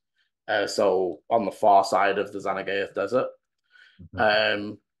west. So on the far side of the Zanagaeith Desert.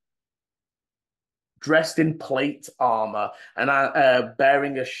 Dressed in plate armor and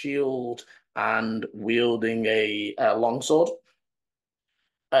bearing a shield and wielding a longsword.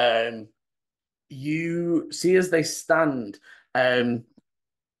 You see as they stand,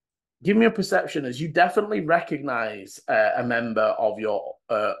 give me a perception, as you definitely recognize a member of your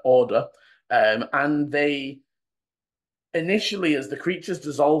order, and they initially, as the creature's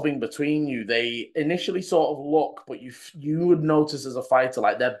dissolving between you, they initially sort of look, but you would notice as a fighter,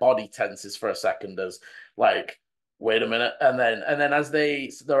 like their body tenses for a second as like, wait a minute, and then as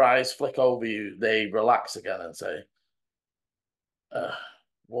their eyes flick over you, they relax again and say,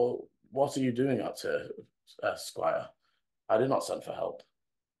 well, what are you doing out here, Squire? I did not send for help.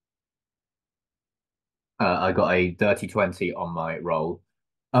 I got a dirty 20 on my roll.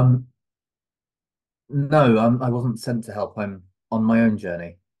 No, I wasn't sent to help. I'm on my own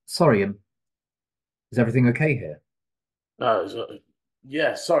journey. Sorry, is everything okay here?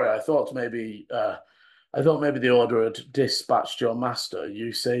 Yeah, sorry. I thought maybe the order had dispatched your master.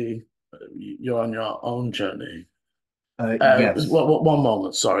 You say you're on your own journey. Yes. One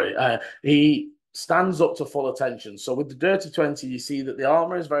moment, sorry. He stands up to full attention. So with the dirty 20, you see that the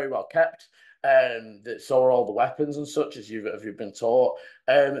armor is very well kept. So are all the weapons and such, as you've been taught.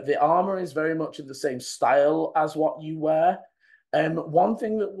 The armor is very much in the same style as what you wear. One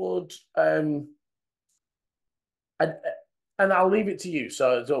thing that would and I'll leave it to you.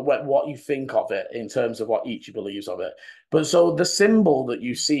 So what you think of it in terms of what Eechie believes of it. But so the symbol that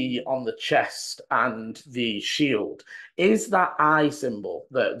you see on the chest and the shield is that eye symbol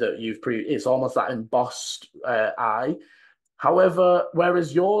that it's almost that embossed eye. However,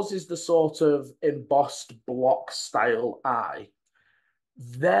 whereas yours is the sort of embossed block style eye,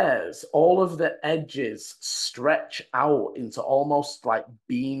 theirs, all of the edges stretch out into almost like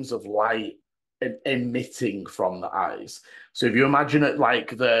beams of light emitting from the eyes. So if you imagine it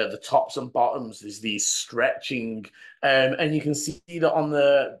like the tops and bottoms, there's these stretching, and you can see that on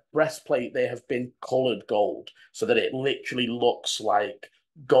the breastplate they have been colored gold, so that it literally looks like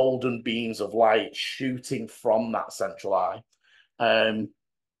golden beams of light shooting from that central eye.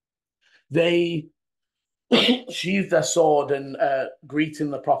 They sheathe their sword and greet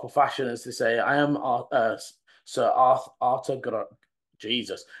in the proper fashion as they say, I am Sir Arthur Grant.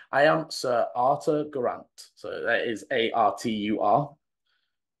 Jesus. I am Sir Arthur Grant. So that is Artur. Artur.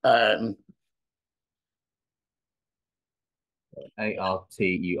 And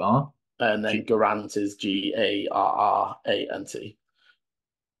then Garant is Garrant.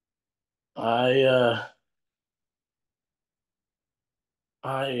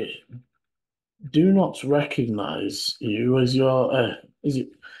 I do not recognize you as your is it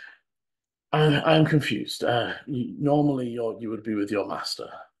I'm confused. Normally you would be with your master.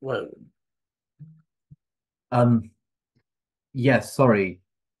 Well, Yes, sorry.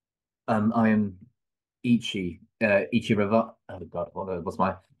 I am Ichi. Ichi River. Oh God, what's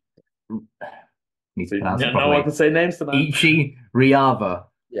my need to pronounce it No one properly. can say names tonight. Ichi Riava.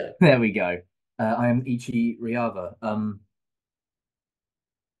 Yeah. There we go. I am Ichi Riava.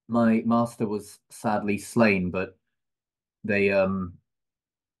 My master was sadly slain, but they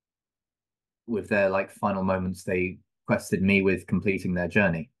with their like final moments, they quested me with completing their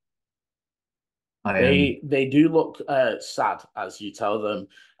journey. I am. They do look sad as you tell them,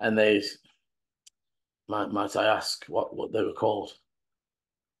 and they might I ask what they were called?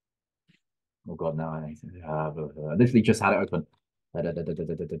 Oh God, no! I literally just had it open.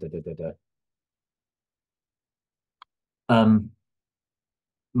 Um,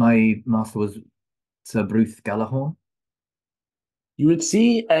 my master was Sir Bruce Galahorn. You would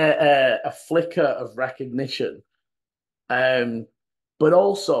see a flicker of recognition, but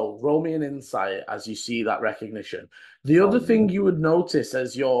also roll me an insight as you see that recognition. The other thing you would notice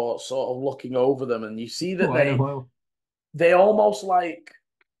as you're sort of looking over them, and you see that they almost like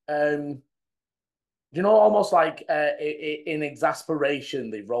almost like in exasperation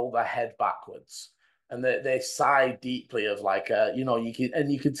they roll their head backwards and they sigh deeply of like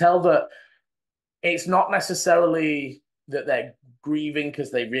you can tell that it's not necessarily that they're grieving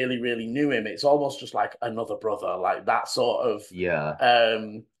because they really, really knew him. It's almost just like another brother, like that sort of. Yeah.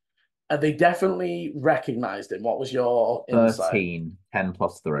 And they definitely recognized him. What was your insight? 13, 10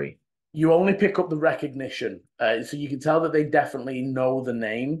 plus 3. You only pick up the recognition. So you can tell that they definitely know the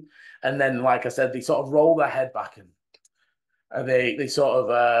name. And then, like I said, they sort of roll their head back and they sort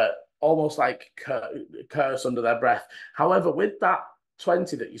of almost like curse under their breath. However, with that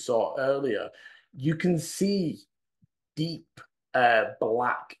 20 that you saw earlier, you can see deep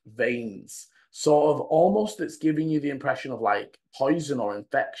black veins, sort of almost that's giving you the impression of like poison or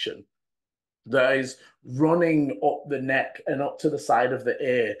infection that is running up the neck and up to the side of the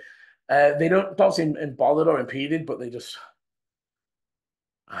ear. They don't seem bothered or impeded, but they just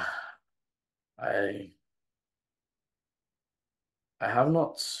I have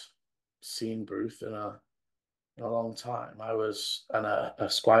not seen Bruce in a long time. I was a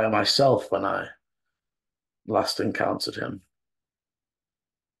squire myself when I last encountered him.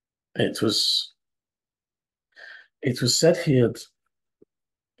 It was said he had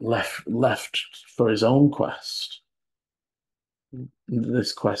left for his own quest.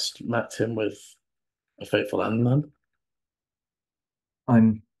 This quest met him with a fateful end then.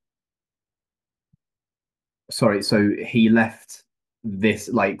 I'm sorry, so he left this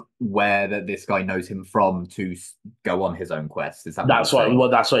like where that this guy knows him from to go on his own quest. Is that what That's you're saying?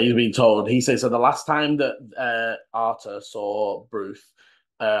 that's what he's been told. He says so the last time that Arthur saw Bruce,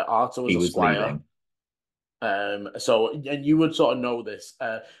 Arthur was He a was squire. leaving. So and you would sort of know this.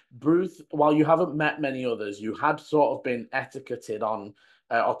 Bruce, while you haven't met many others, you had sort of been etiquetted on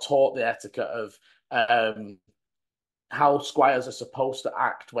or taught the etiquette of how squires are supposed to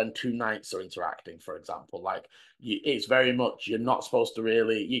act when two knights are interacting, for example. Like it's very much you're not supposed to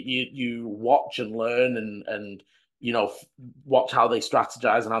really you watch and learn and watch how they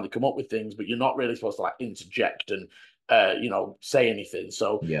strategize and how they come up with things, but you're not really supposed to like interject and say anything.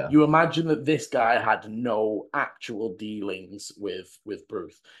 So Yeah. you imagine that this guy had no actual dealings with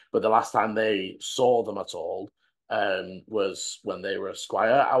Bruce, but the last time they saw them at all was when they were a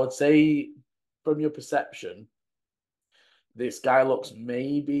squire. I would say from your perception this guy looks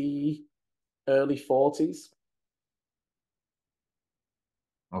maybe early 40s.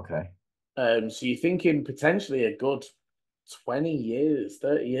 Okay. So you're thinking potentially a good 20 years,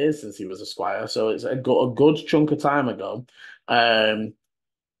 30 years since he was a squire. So it's a good chunk of time ago. But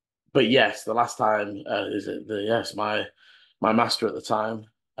yes, the last time my master at the time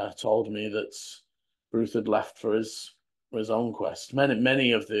told me that Ruth had left for his own quest.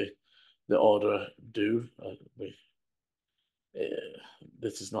 Many of the order do.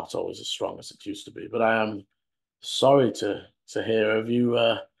 This is not always as strong as it used to be, but I am sorry to hear of you.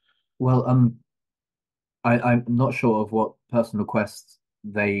 Well, I'm not sure of what personal quests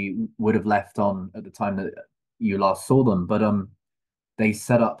they would have left on at the time that you last saw them, but they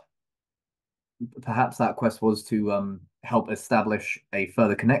set up perhaps that quest was to help establish a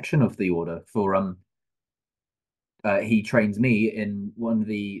further connection of the order for he trains me in one of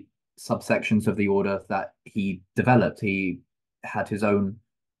the subsections of the order that he developed. He had his own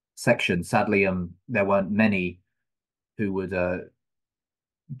section. Sadly, there weren't many who would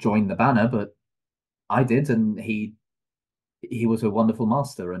join the banner, but I did, and he was a wonderful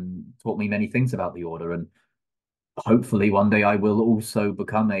master and taught me many things about the order. And hopefully, one day I will also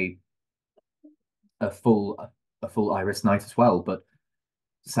become a full Iris Knight as well. But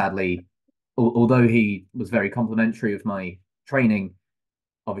sadly, although he was very complimentary of my training,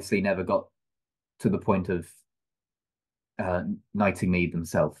 obviously never got to the point of knighting me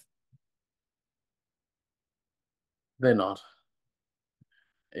themselves. They're not.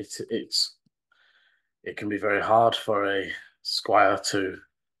 It can be very hard for a squire to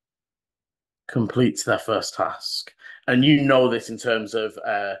complete their first task, and you know this in terms of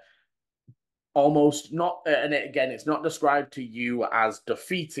almost not. And again, it's not described to you as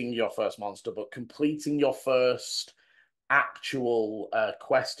defeating your first monster, but completing your first actual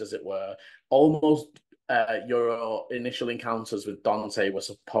quest, as it were. Almost your initial encounters with Dante were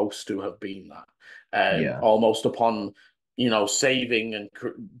supposed to have been that. Yeah. Almost upon, saving and,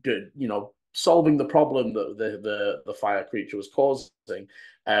 solving the problem that the fire creature was causing.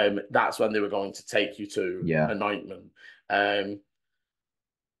 That's when they were going to take you to Yeah. anointment.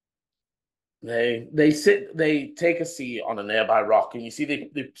 They take a seat on a nearby rock, and you see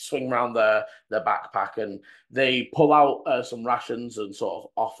they swing around their backpack, and they pull out some rations and sort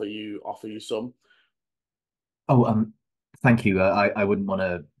of offer you some. Oh, thank you. I wouldn't want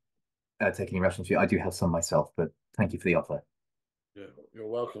to take any rations for you. I do have some myself, but thank you for the offer. You're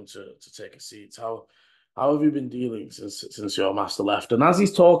welcome to take a seat. How have you been dealing since your master left? And as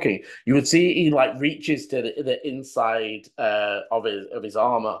he's talking, you would see he like reaches to the inside of his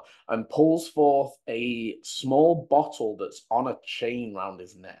armor and pulls forth a small bottle that's on a chain round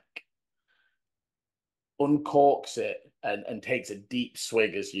his neck. Uncorks it and takes a deep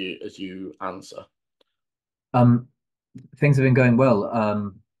swig as you answer. Things have been going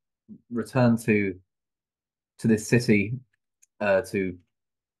well. Return to this city to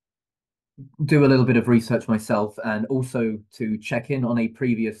do a little bit of research myself, and also to check in on a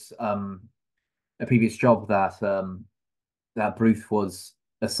previous job that Bruce was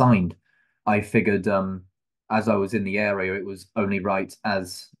assigned. I figured as I was in the area, it was only right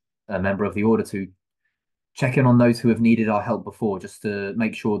as a member of the order to check in on those who have needed our help before, just to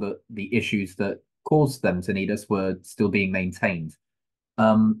make sure that the issues that caused them to need us were still being maintained.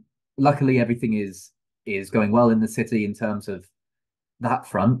 Luckily, everything is going well in the city in terms of that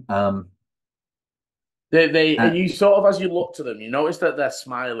front. And you sort of, as you look to them, you notice that they're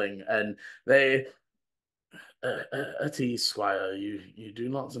smiling, and they at ease, Squire. You do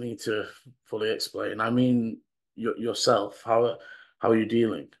not need to fully explain. I mean, yourself. How are you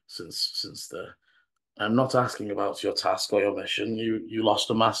dealing since the? I'm not asking about your task or your mission. You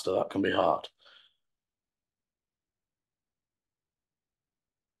lost a master. That can be hard.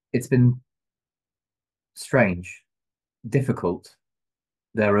 It's been strange, difficult.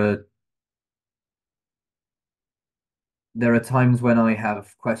 There are times when I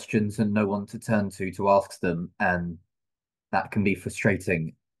have questions and no one to turn to ask them, and that can be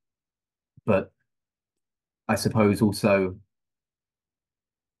frustrating. But I suppose also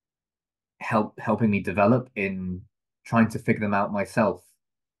helping me develop in trying to figure them out myself,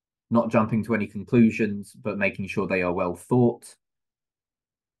 not jumping to any conclusions, but making sure they are well thought.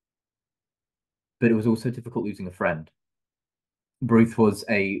 But it was also difficult losing a friend. Bruce was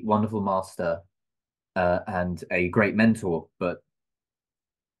a wonderful master and a great mentor, but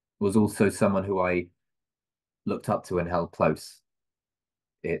was also someone who I looked up to and held close.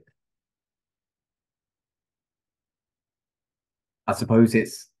 I suppose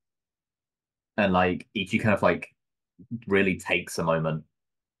it's, and like Ichi kind of like really takes a moment.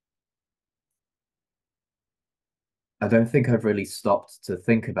 I don't think I've really stopped to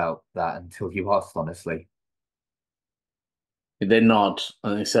think about that until you asked, honestly. They nod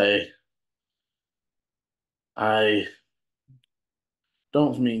and they say, "I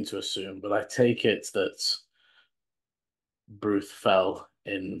don't mean to assume, but I take it that Bruce fell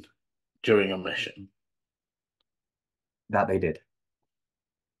in during a mission, That they did.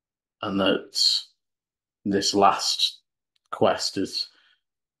 and that this last quest is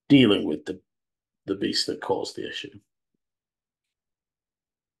dealing with the beast that caused the issue."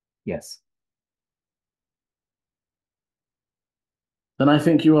 Yes. Then I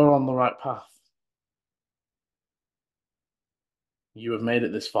think you are on the right path. You have made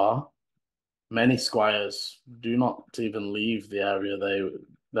it this far. Many squires do not even leave the area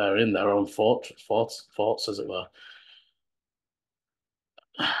they're in, their own forts, as it were.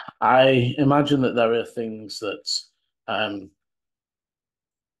 I imagine that there are things that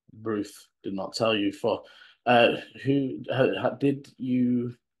Ruth did not tell you. For who did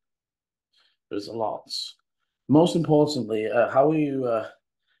you? There's a lot. Most importantly, how are you?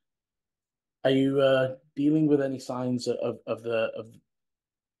 Are you dealing with any signs of the of?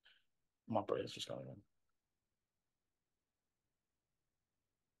 My brain's just going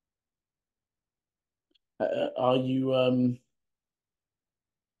on. Are you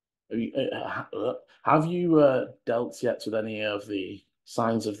Have you dealt yet with any of the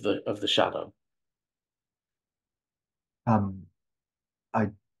signs of the shadow? I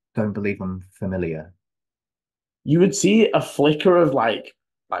don't believe I'm familiar. You would see a flicker of like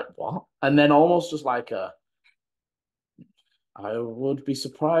what? And then almost just like a I would be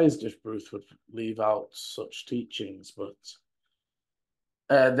surprised if Bruce would leave out such teachings, but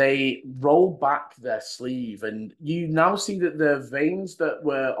they roll back their sleeve, and you now see that the veins that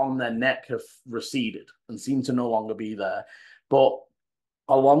were on their neck have receded and seem to no longer be there. But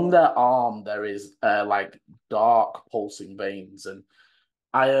along their arm, there is like dark pulsing veins, and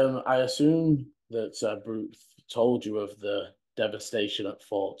I assume that Bruce told you of the devastation at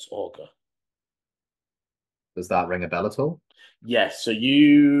Fort Augur. Does that ring a bell at all? Yes, so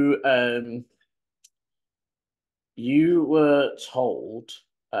you were told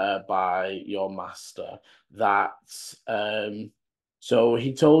by your master that so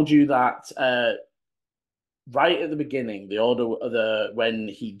he told you that right at the beginning, the when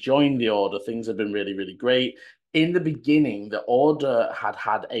he joined the order, things had been really, really great. In the beginning, the order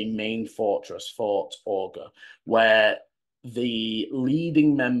had a main fortress, Fort Augur, where the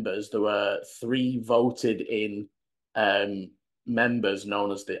leading members, there were three voted in members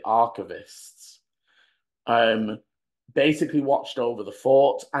known as the archivists, basically watched over the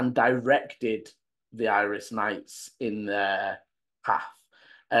fort and directed the Iris Knights in their path.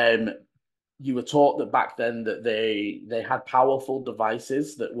 You were taught that back then that they had powerful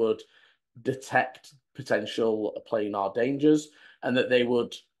devices that would detect potential planar dangers, and that they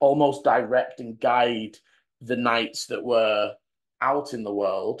would almost direct and guide the knights that were out in the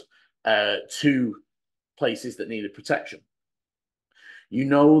world to places that needed protection. You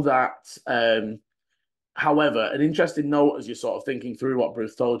know that however, an interesting note as you're sort of thinking through what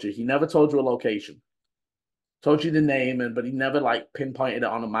Bruce told you, he never told you a location. Told you the name, but he never like pinpointed it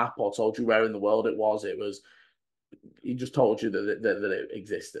on a map or told you where in the world it was. He just told you that it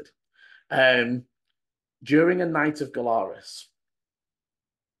existed. During a night of Galaris,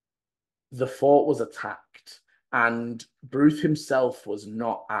 the fort was attacked, and Bruce himself was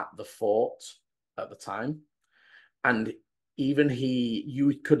not at the fort at the time. And even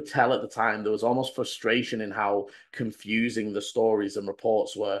you could tell at the time there was almost frustration in how confusing the stories and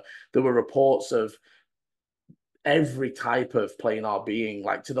reports were. There were reports of every type of planar being,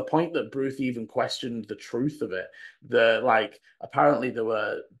 like to the point that Bruce even questioned the truth of it. Apparently there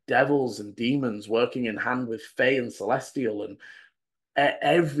were devils and demons working in hand with Fae and Celestial, and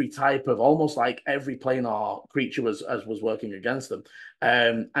every type of almost like every planar creature was working against them.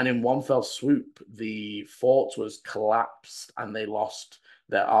 And in one fell swoop, the fort was collapsed, and they lost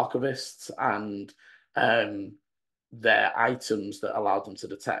their archivists and their items that allowed them to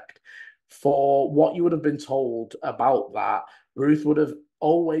detect. For what you would have been told about that, Ruth would have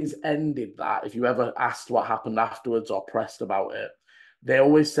always ended that if you ever asked what happened afterwards or pressed about it. They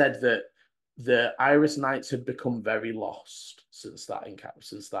always said that the Iris Knights had become very lost since that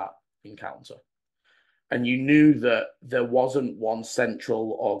encounter. And you knew that there wasn't one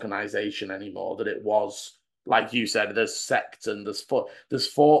central organization anymore, that it was, like you said, there's sects and there's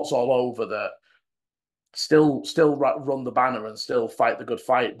forts all over that still run the banner and still fight the good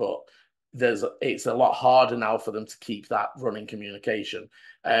fight, but it's a lot harder now for them to keep that running communication.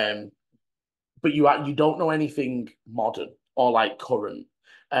 But you don't know anything modern or like current.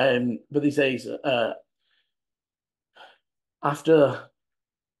 But he says after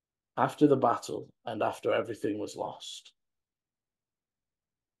the battle and after everything was lost,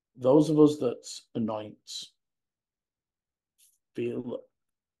 those of us that anoint feel,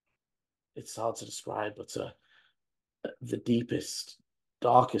 it's hard to describe, but the deepest,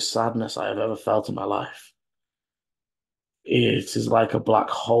 darkest sadness I have ever felt in my life. It is like a black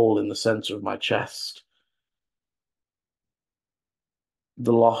hole in the center of my chest.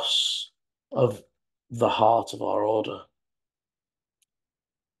 The loss of the heart of our order.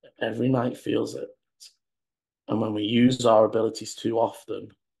 Every night feels it. And when we use our abilities too often,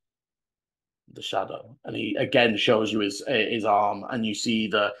 the shadow, and he again shows you his arm, and you see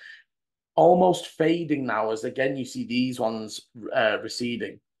the almost fading now as again you see these ones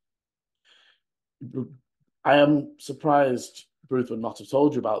receding. I am surprised Bruce would not have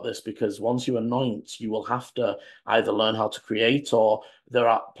told you about this, because once you anoint, you will have to either learn how to create, or there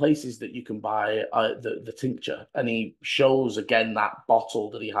are places that you can buy the tincture. And he shows again that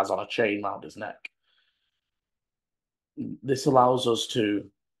bottle that he has on a chain around his neck. This allows us to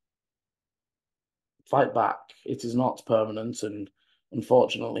fight back. It is not permanent, and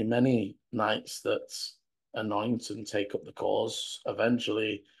unfortunately, many knights that anoint and take up the cause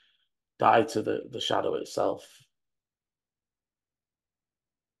eventually die to the shadow itself.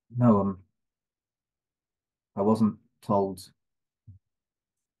 No, I wasn't told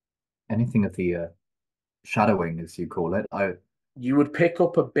anything of the shadowing, as you call it. You would pick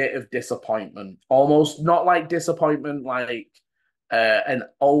up a bit of disappointment, almost not like disappointment, like an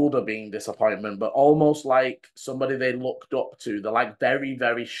older being disappointment, but almost like somebody they looked up to. They're like very,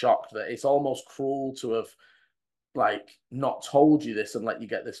 very shocked that it's almost cruel to have like not told you this and let you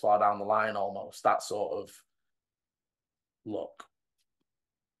get this far down the line. Almost that sort of look.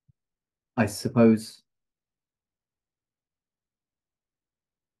 I suppose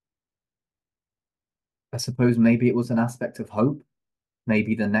maybe it was an aspect of hope.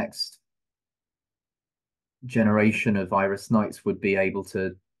 Maybe the next generation of Iris Knights would be able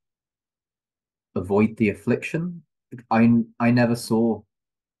to avoid the affliction. I never saw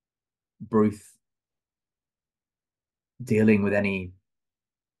Bruce dealing with any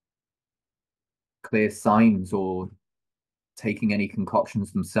clear signs or taking any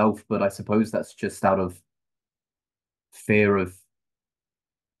concoctions themselves, but I suppose that's just out of fear of,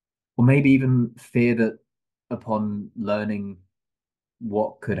 or maybe even fear that upon learning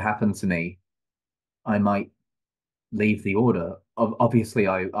what could happen to me, I might leave the order. Obviously,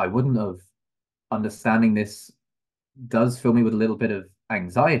 I wouldn't have. Understanding this does fill me with a little bit of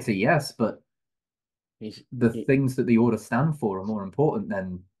anxiety, yes, but the things that the order stand for are more important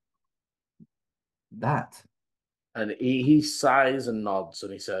than that. And he sighs and nods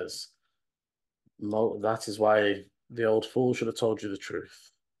and he says, "No, that is why the old fool should have told you the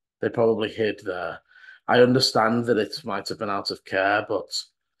truth. They probably hid there. I understand that it might have been out of care, but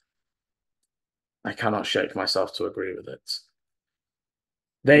I cannot shake myself to agree with it."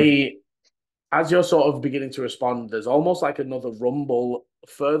 They, as you're sort of beginning to respond, there's almost like another rumble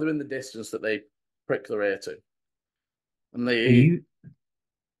further in the distance that they prick their ear to. And they, you,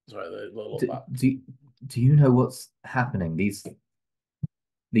 sorry, they look back. Do you know what's happening? These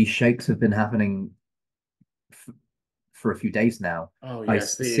shakes have been happening for a few days now. Oh I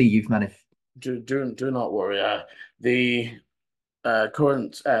yes, see you've managed. Do not worry. The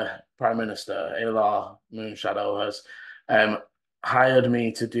current Prime Minister, Alar Moonshadow, has hired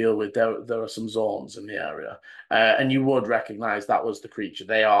me to deal with. There are some zones in the area, and you would recognize that was the creature.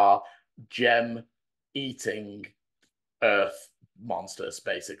 They are gem eating earth monsters,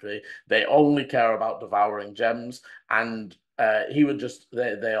 basically. They only care about devouring gems, and he would just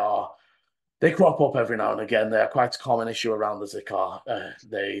they crop up every now and again. They are quite a common issue around the Zikar.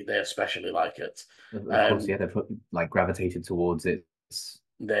 They especially like it. Of course, yeah, they've like gravitated towards its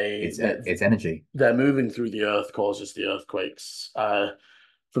energy. They're moving through the earth causes the earthquakes.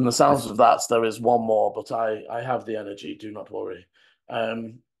 From the sounds of that, there is one more, but I have the energy. Do not worry.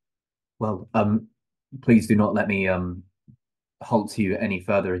 Well, please do not let me halt you any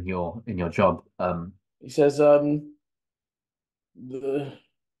further in your job. He says, I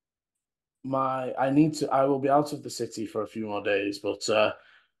will be out of the city for a few more days, but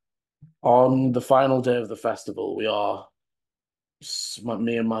on the final day of the festival, me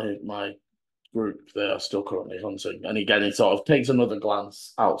and my group, they are still currently hunting. And again, he sort of takes another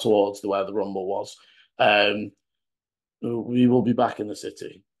glance out towards where the rumble was. We will be back in the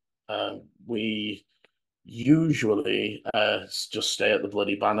city. We usually just stay at the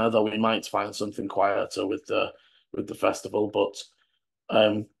Bloody Banner, though we might find something quieter with the festival. But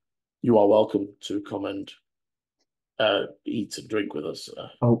you are welcome to come and eat and drink with us.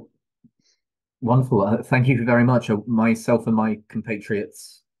 Oh, wonderful! Thank you very much. Myself and my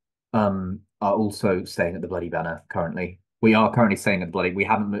compatriots are also staying at the Bloody Banner currently. We are currently staying at the Bloody. We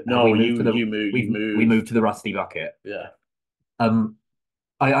haven't. No, we moved to the. We moved to the Rusty Bucket. Yeah.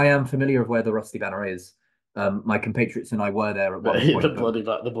 I am familiar of where the Rusty Banner is. My compatriots and I were there at one point.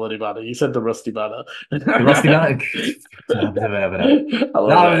 The bloody banner. You said the rusty banner. The Rusty Banner.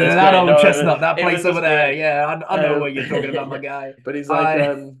 That old chestnut, that place over there. Yeah, I know what you're talking about, my guy. But he's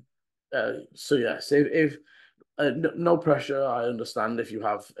like, so yes, if no pressure. I understand if you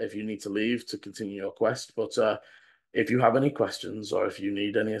need to leave to continue your quest, but if you have any questions or if you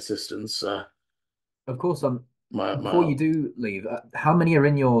need any assistance, of course, before you do leave, how many are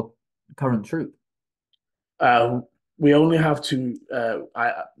in your current troop? We only have two.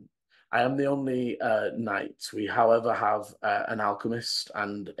 I am the only knight. We, however, have an alchemist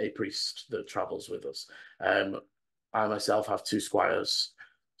and a priest that travels with us. I myself have two squires,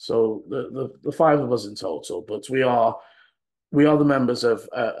 so the five of us in total. But we are the members of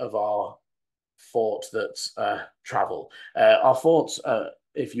our fort that travel. Our forts,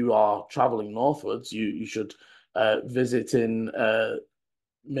 if you are traveling northwards, you should visit in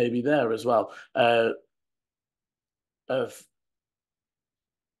maybe there as well. Of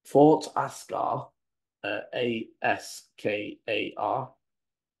Fort Askar, Askar.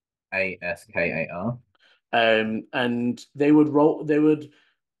 Askar. And they would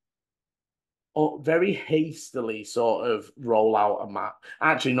very hastily sort of roll out a map.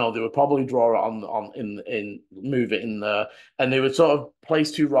 Actually, no, they would probably draw it move it in there, and they would sort of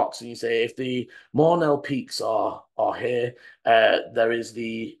place 2 rocks, and you say if the Mornell Peaks are here, there is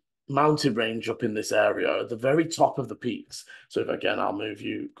the mountain range up in this area at the very top of the peaks. So if again, I'll move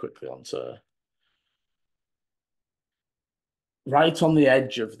you quickly onto right on the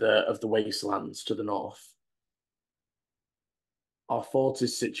edge of the wastelands to the north. Our fort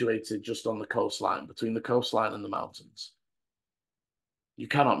is situated just on the coastline, between the coastline and the mountains. You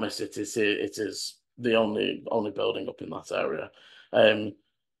cannot miss it. It is the only building up in that area.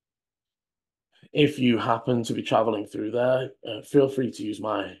 If you happen to be traveling through there, feel free to use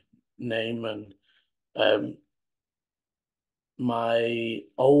my name, and my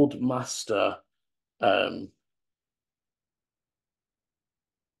old master,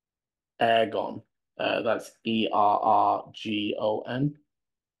 Ergon. That's Errgon.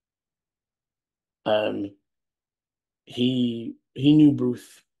 He knew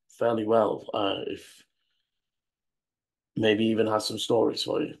Bruce fairly well. If maybe even has some stories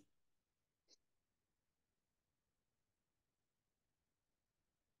for you.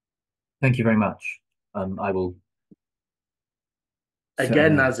 Thank you very much. I will.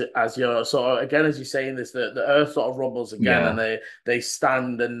 Again, as you're as you're saying this, the earth sort of rumbles again, and they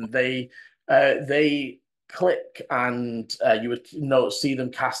stand and they click, and you would see them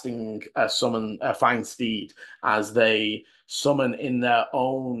casting a find steed as they summon in their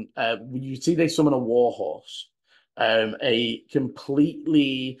own. You see they summon a warhorse, it's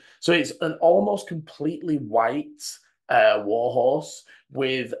an almost completely white warhorse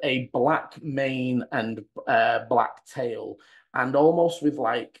with a black mane and black tail, and almost with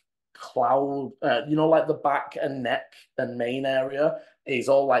like cloud, like the back and neck and mane area is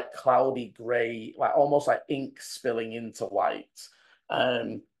all like cloudy gray, like almost like ink spilling into white,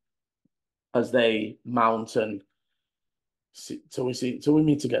 as they mount and till we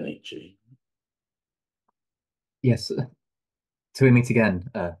meet again, Eechie. Yes, till we meet again,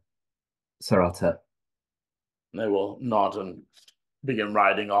 Sir Arthur. They will nod and begin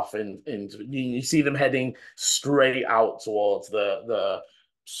riding off into. You see them heading straight out towards the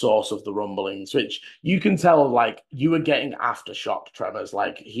source of the rumblings, which you can tell, like, you were getting aftershock tremors.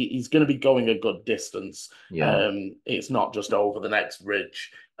 Like he's going to be going a good distance. Yeah. It's not just over the next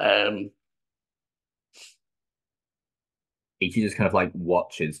ridge. Eechie just kind of like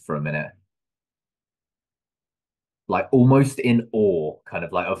watches for a minute, like almost in awe, kind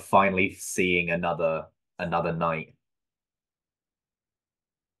of like of finally seeing another knight.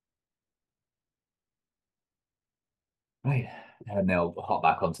 Right, and they'll hop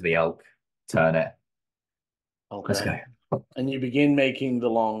back onto the elk, turn it. Okay. Let's go. And you begin making the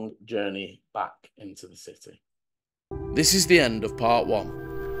long journey back into the city. This is the end of part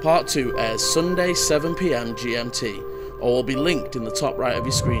 1. Part 2 airs Sunday 7 PM GMT, or will be linked in the top right of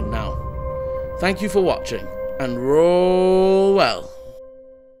your screen now. Thank you for watching, and roll well.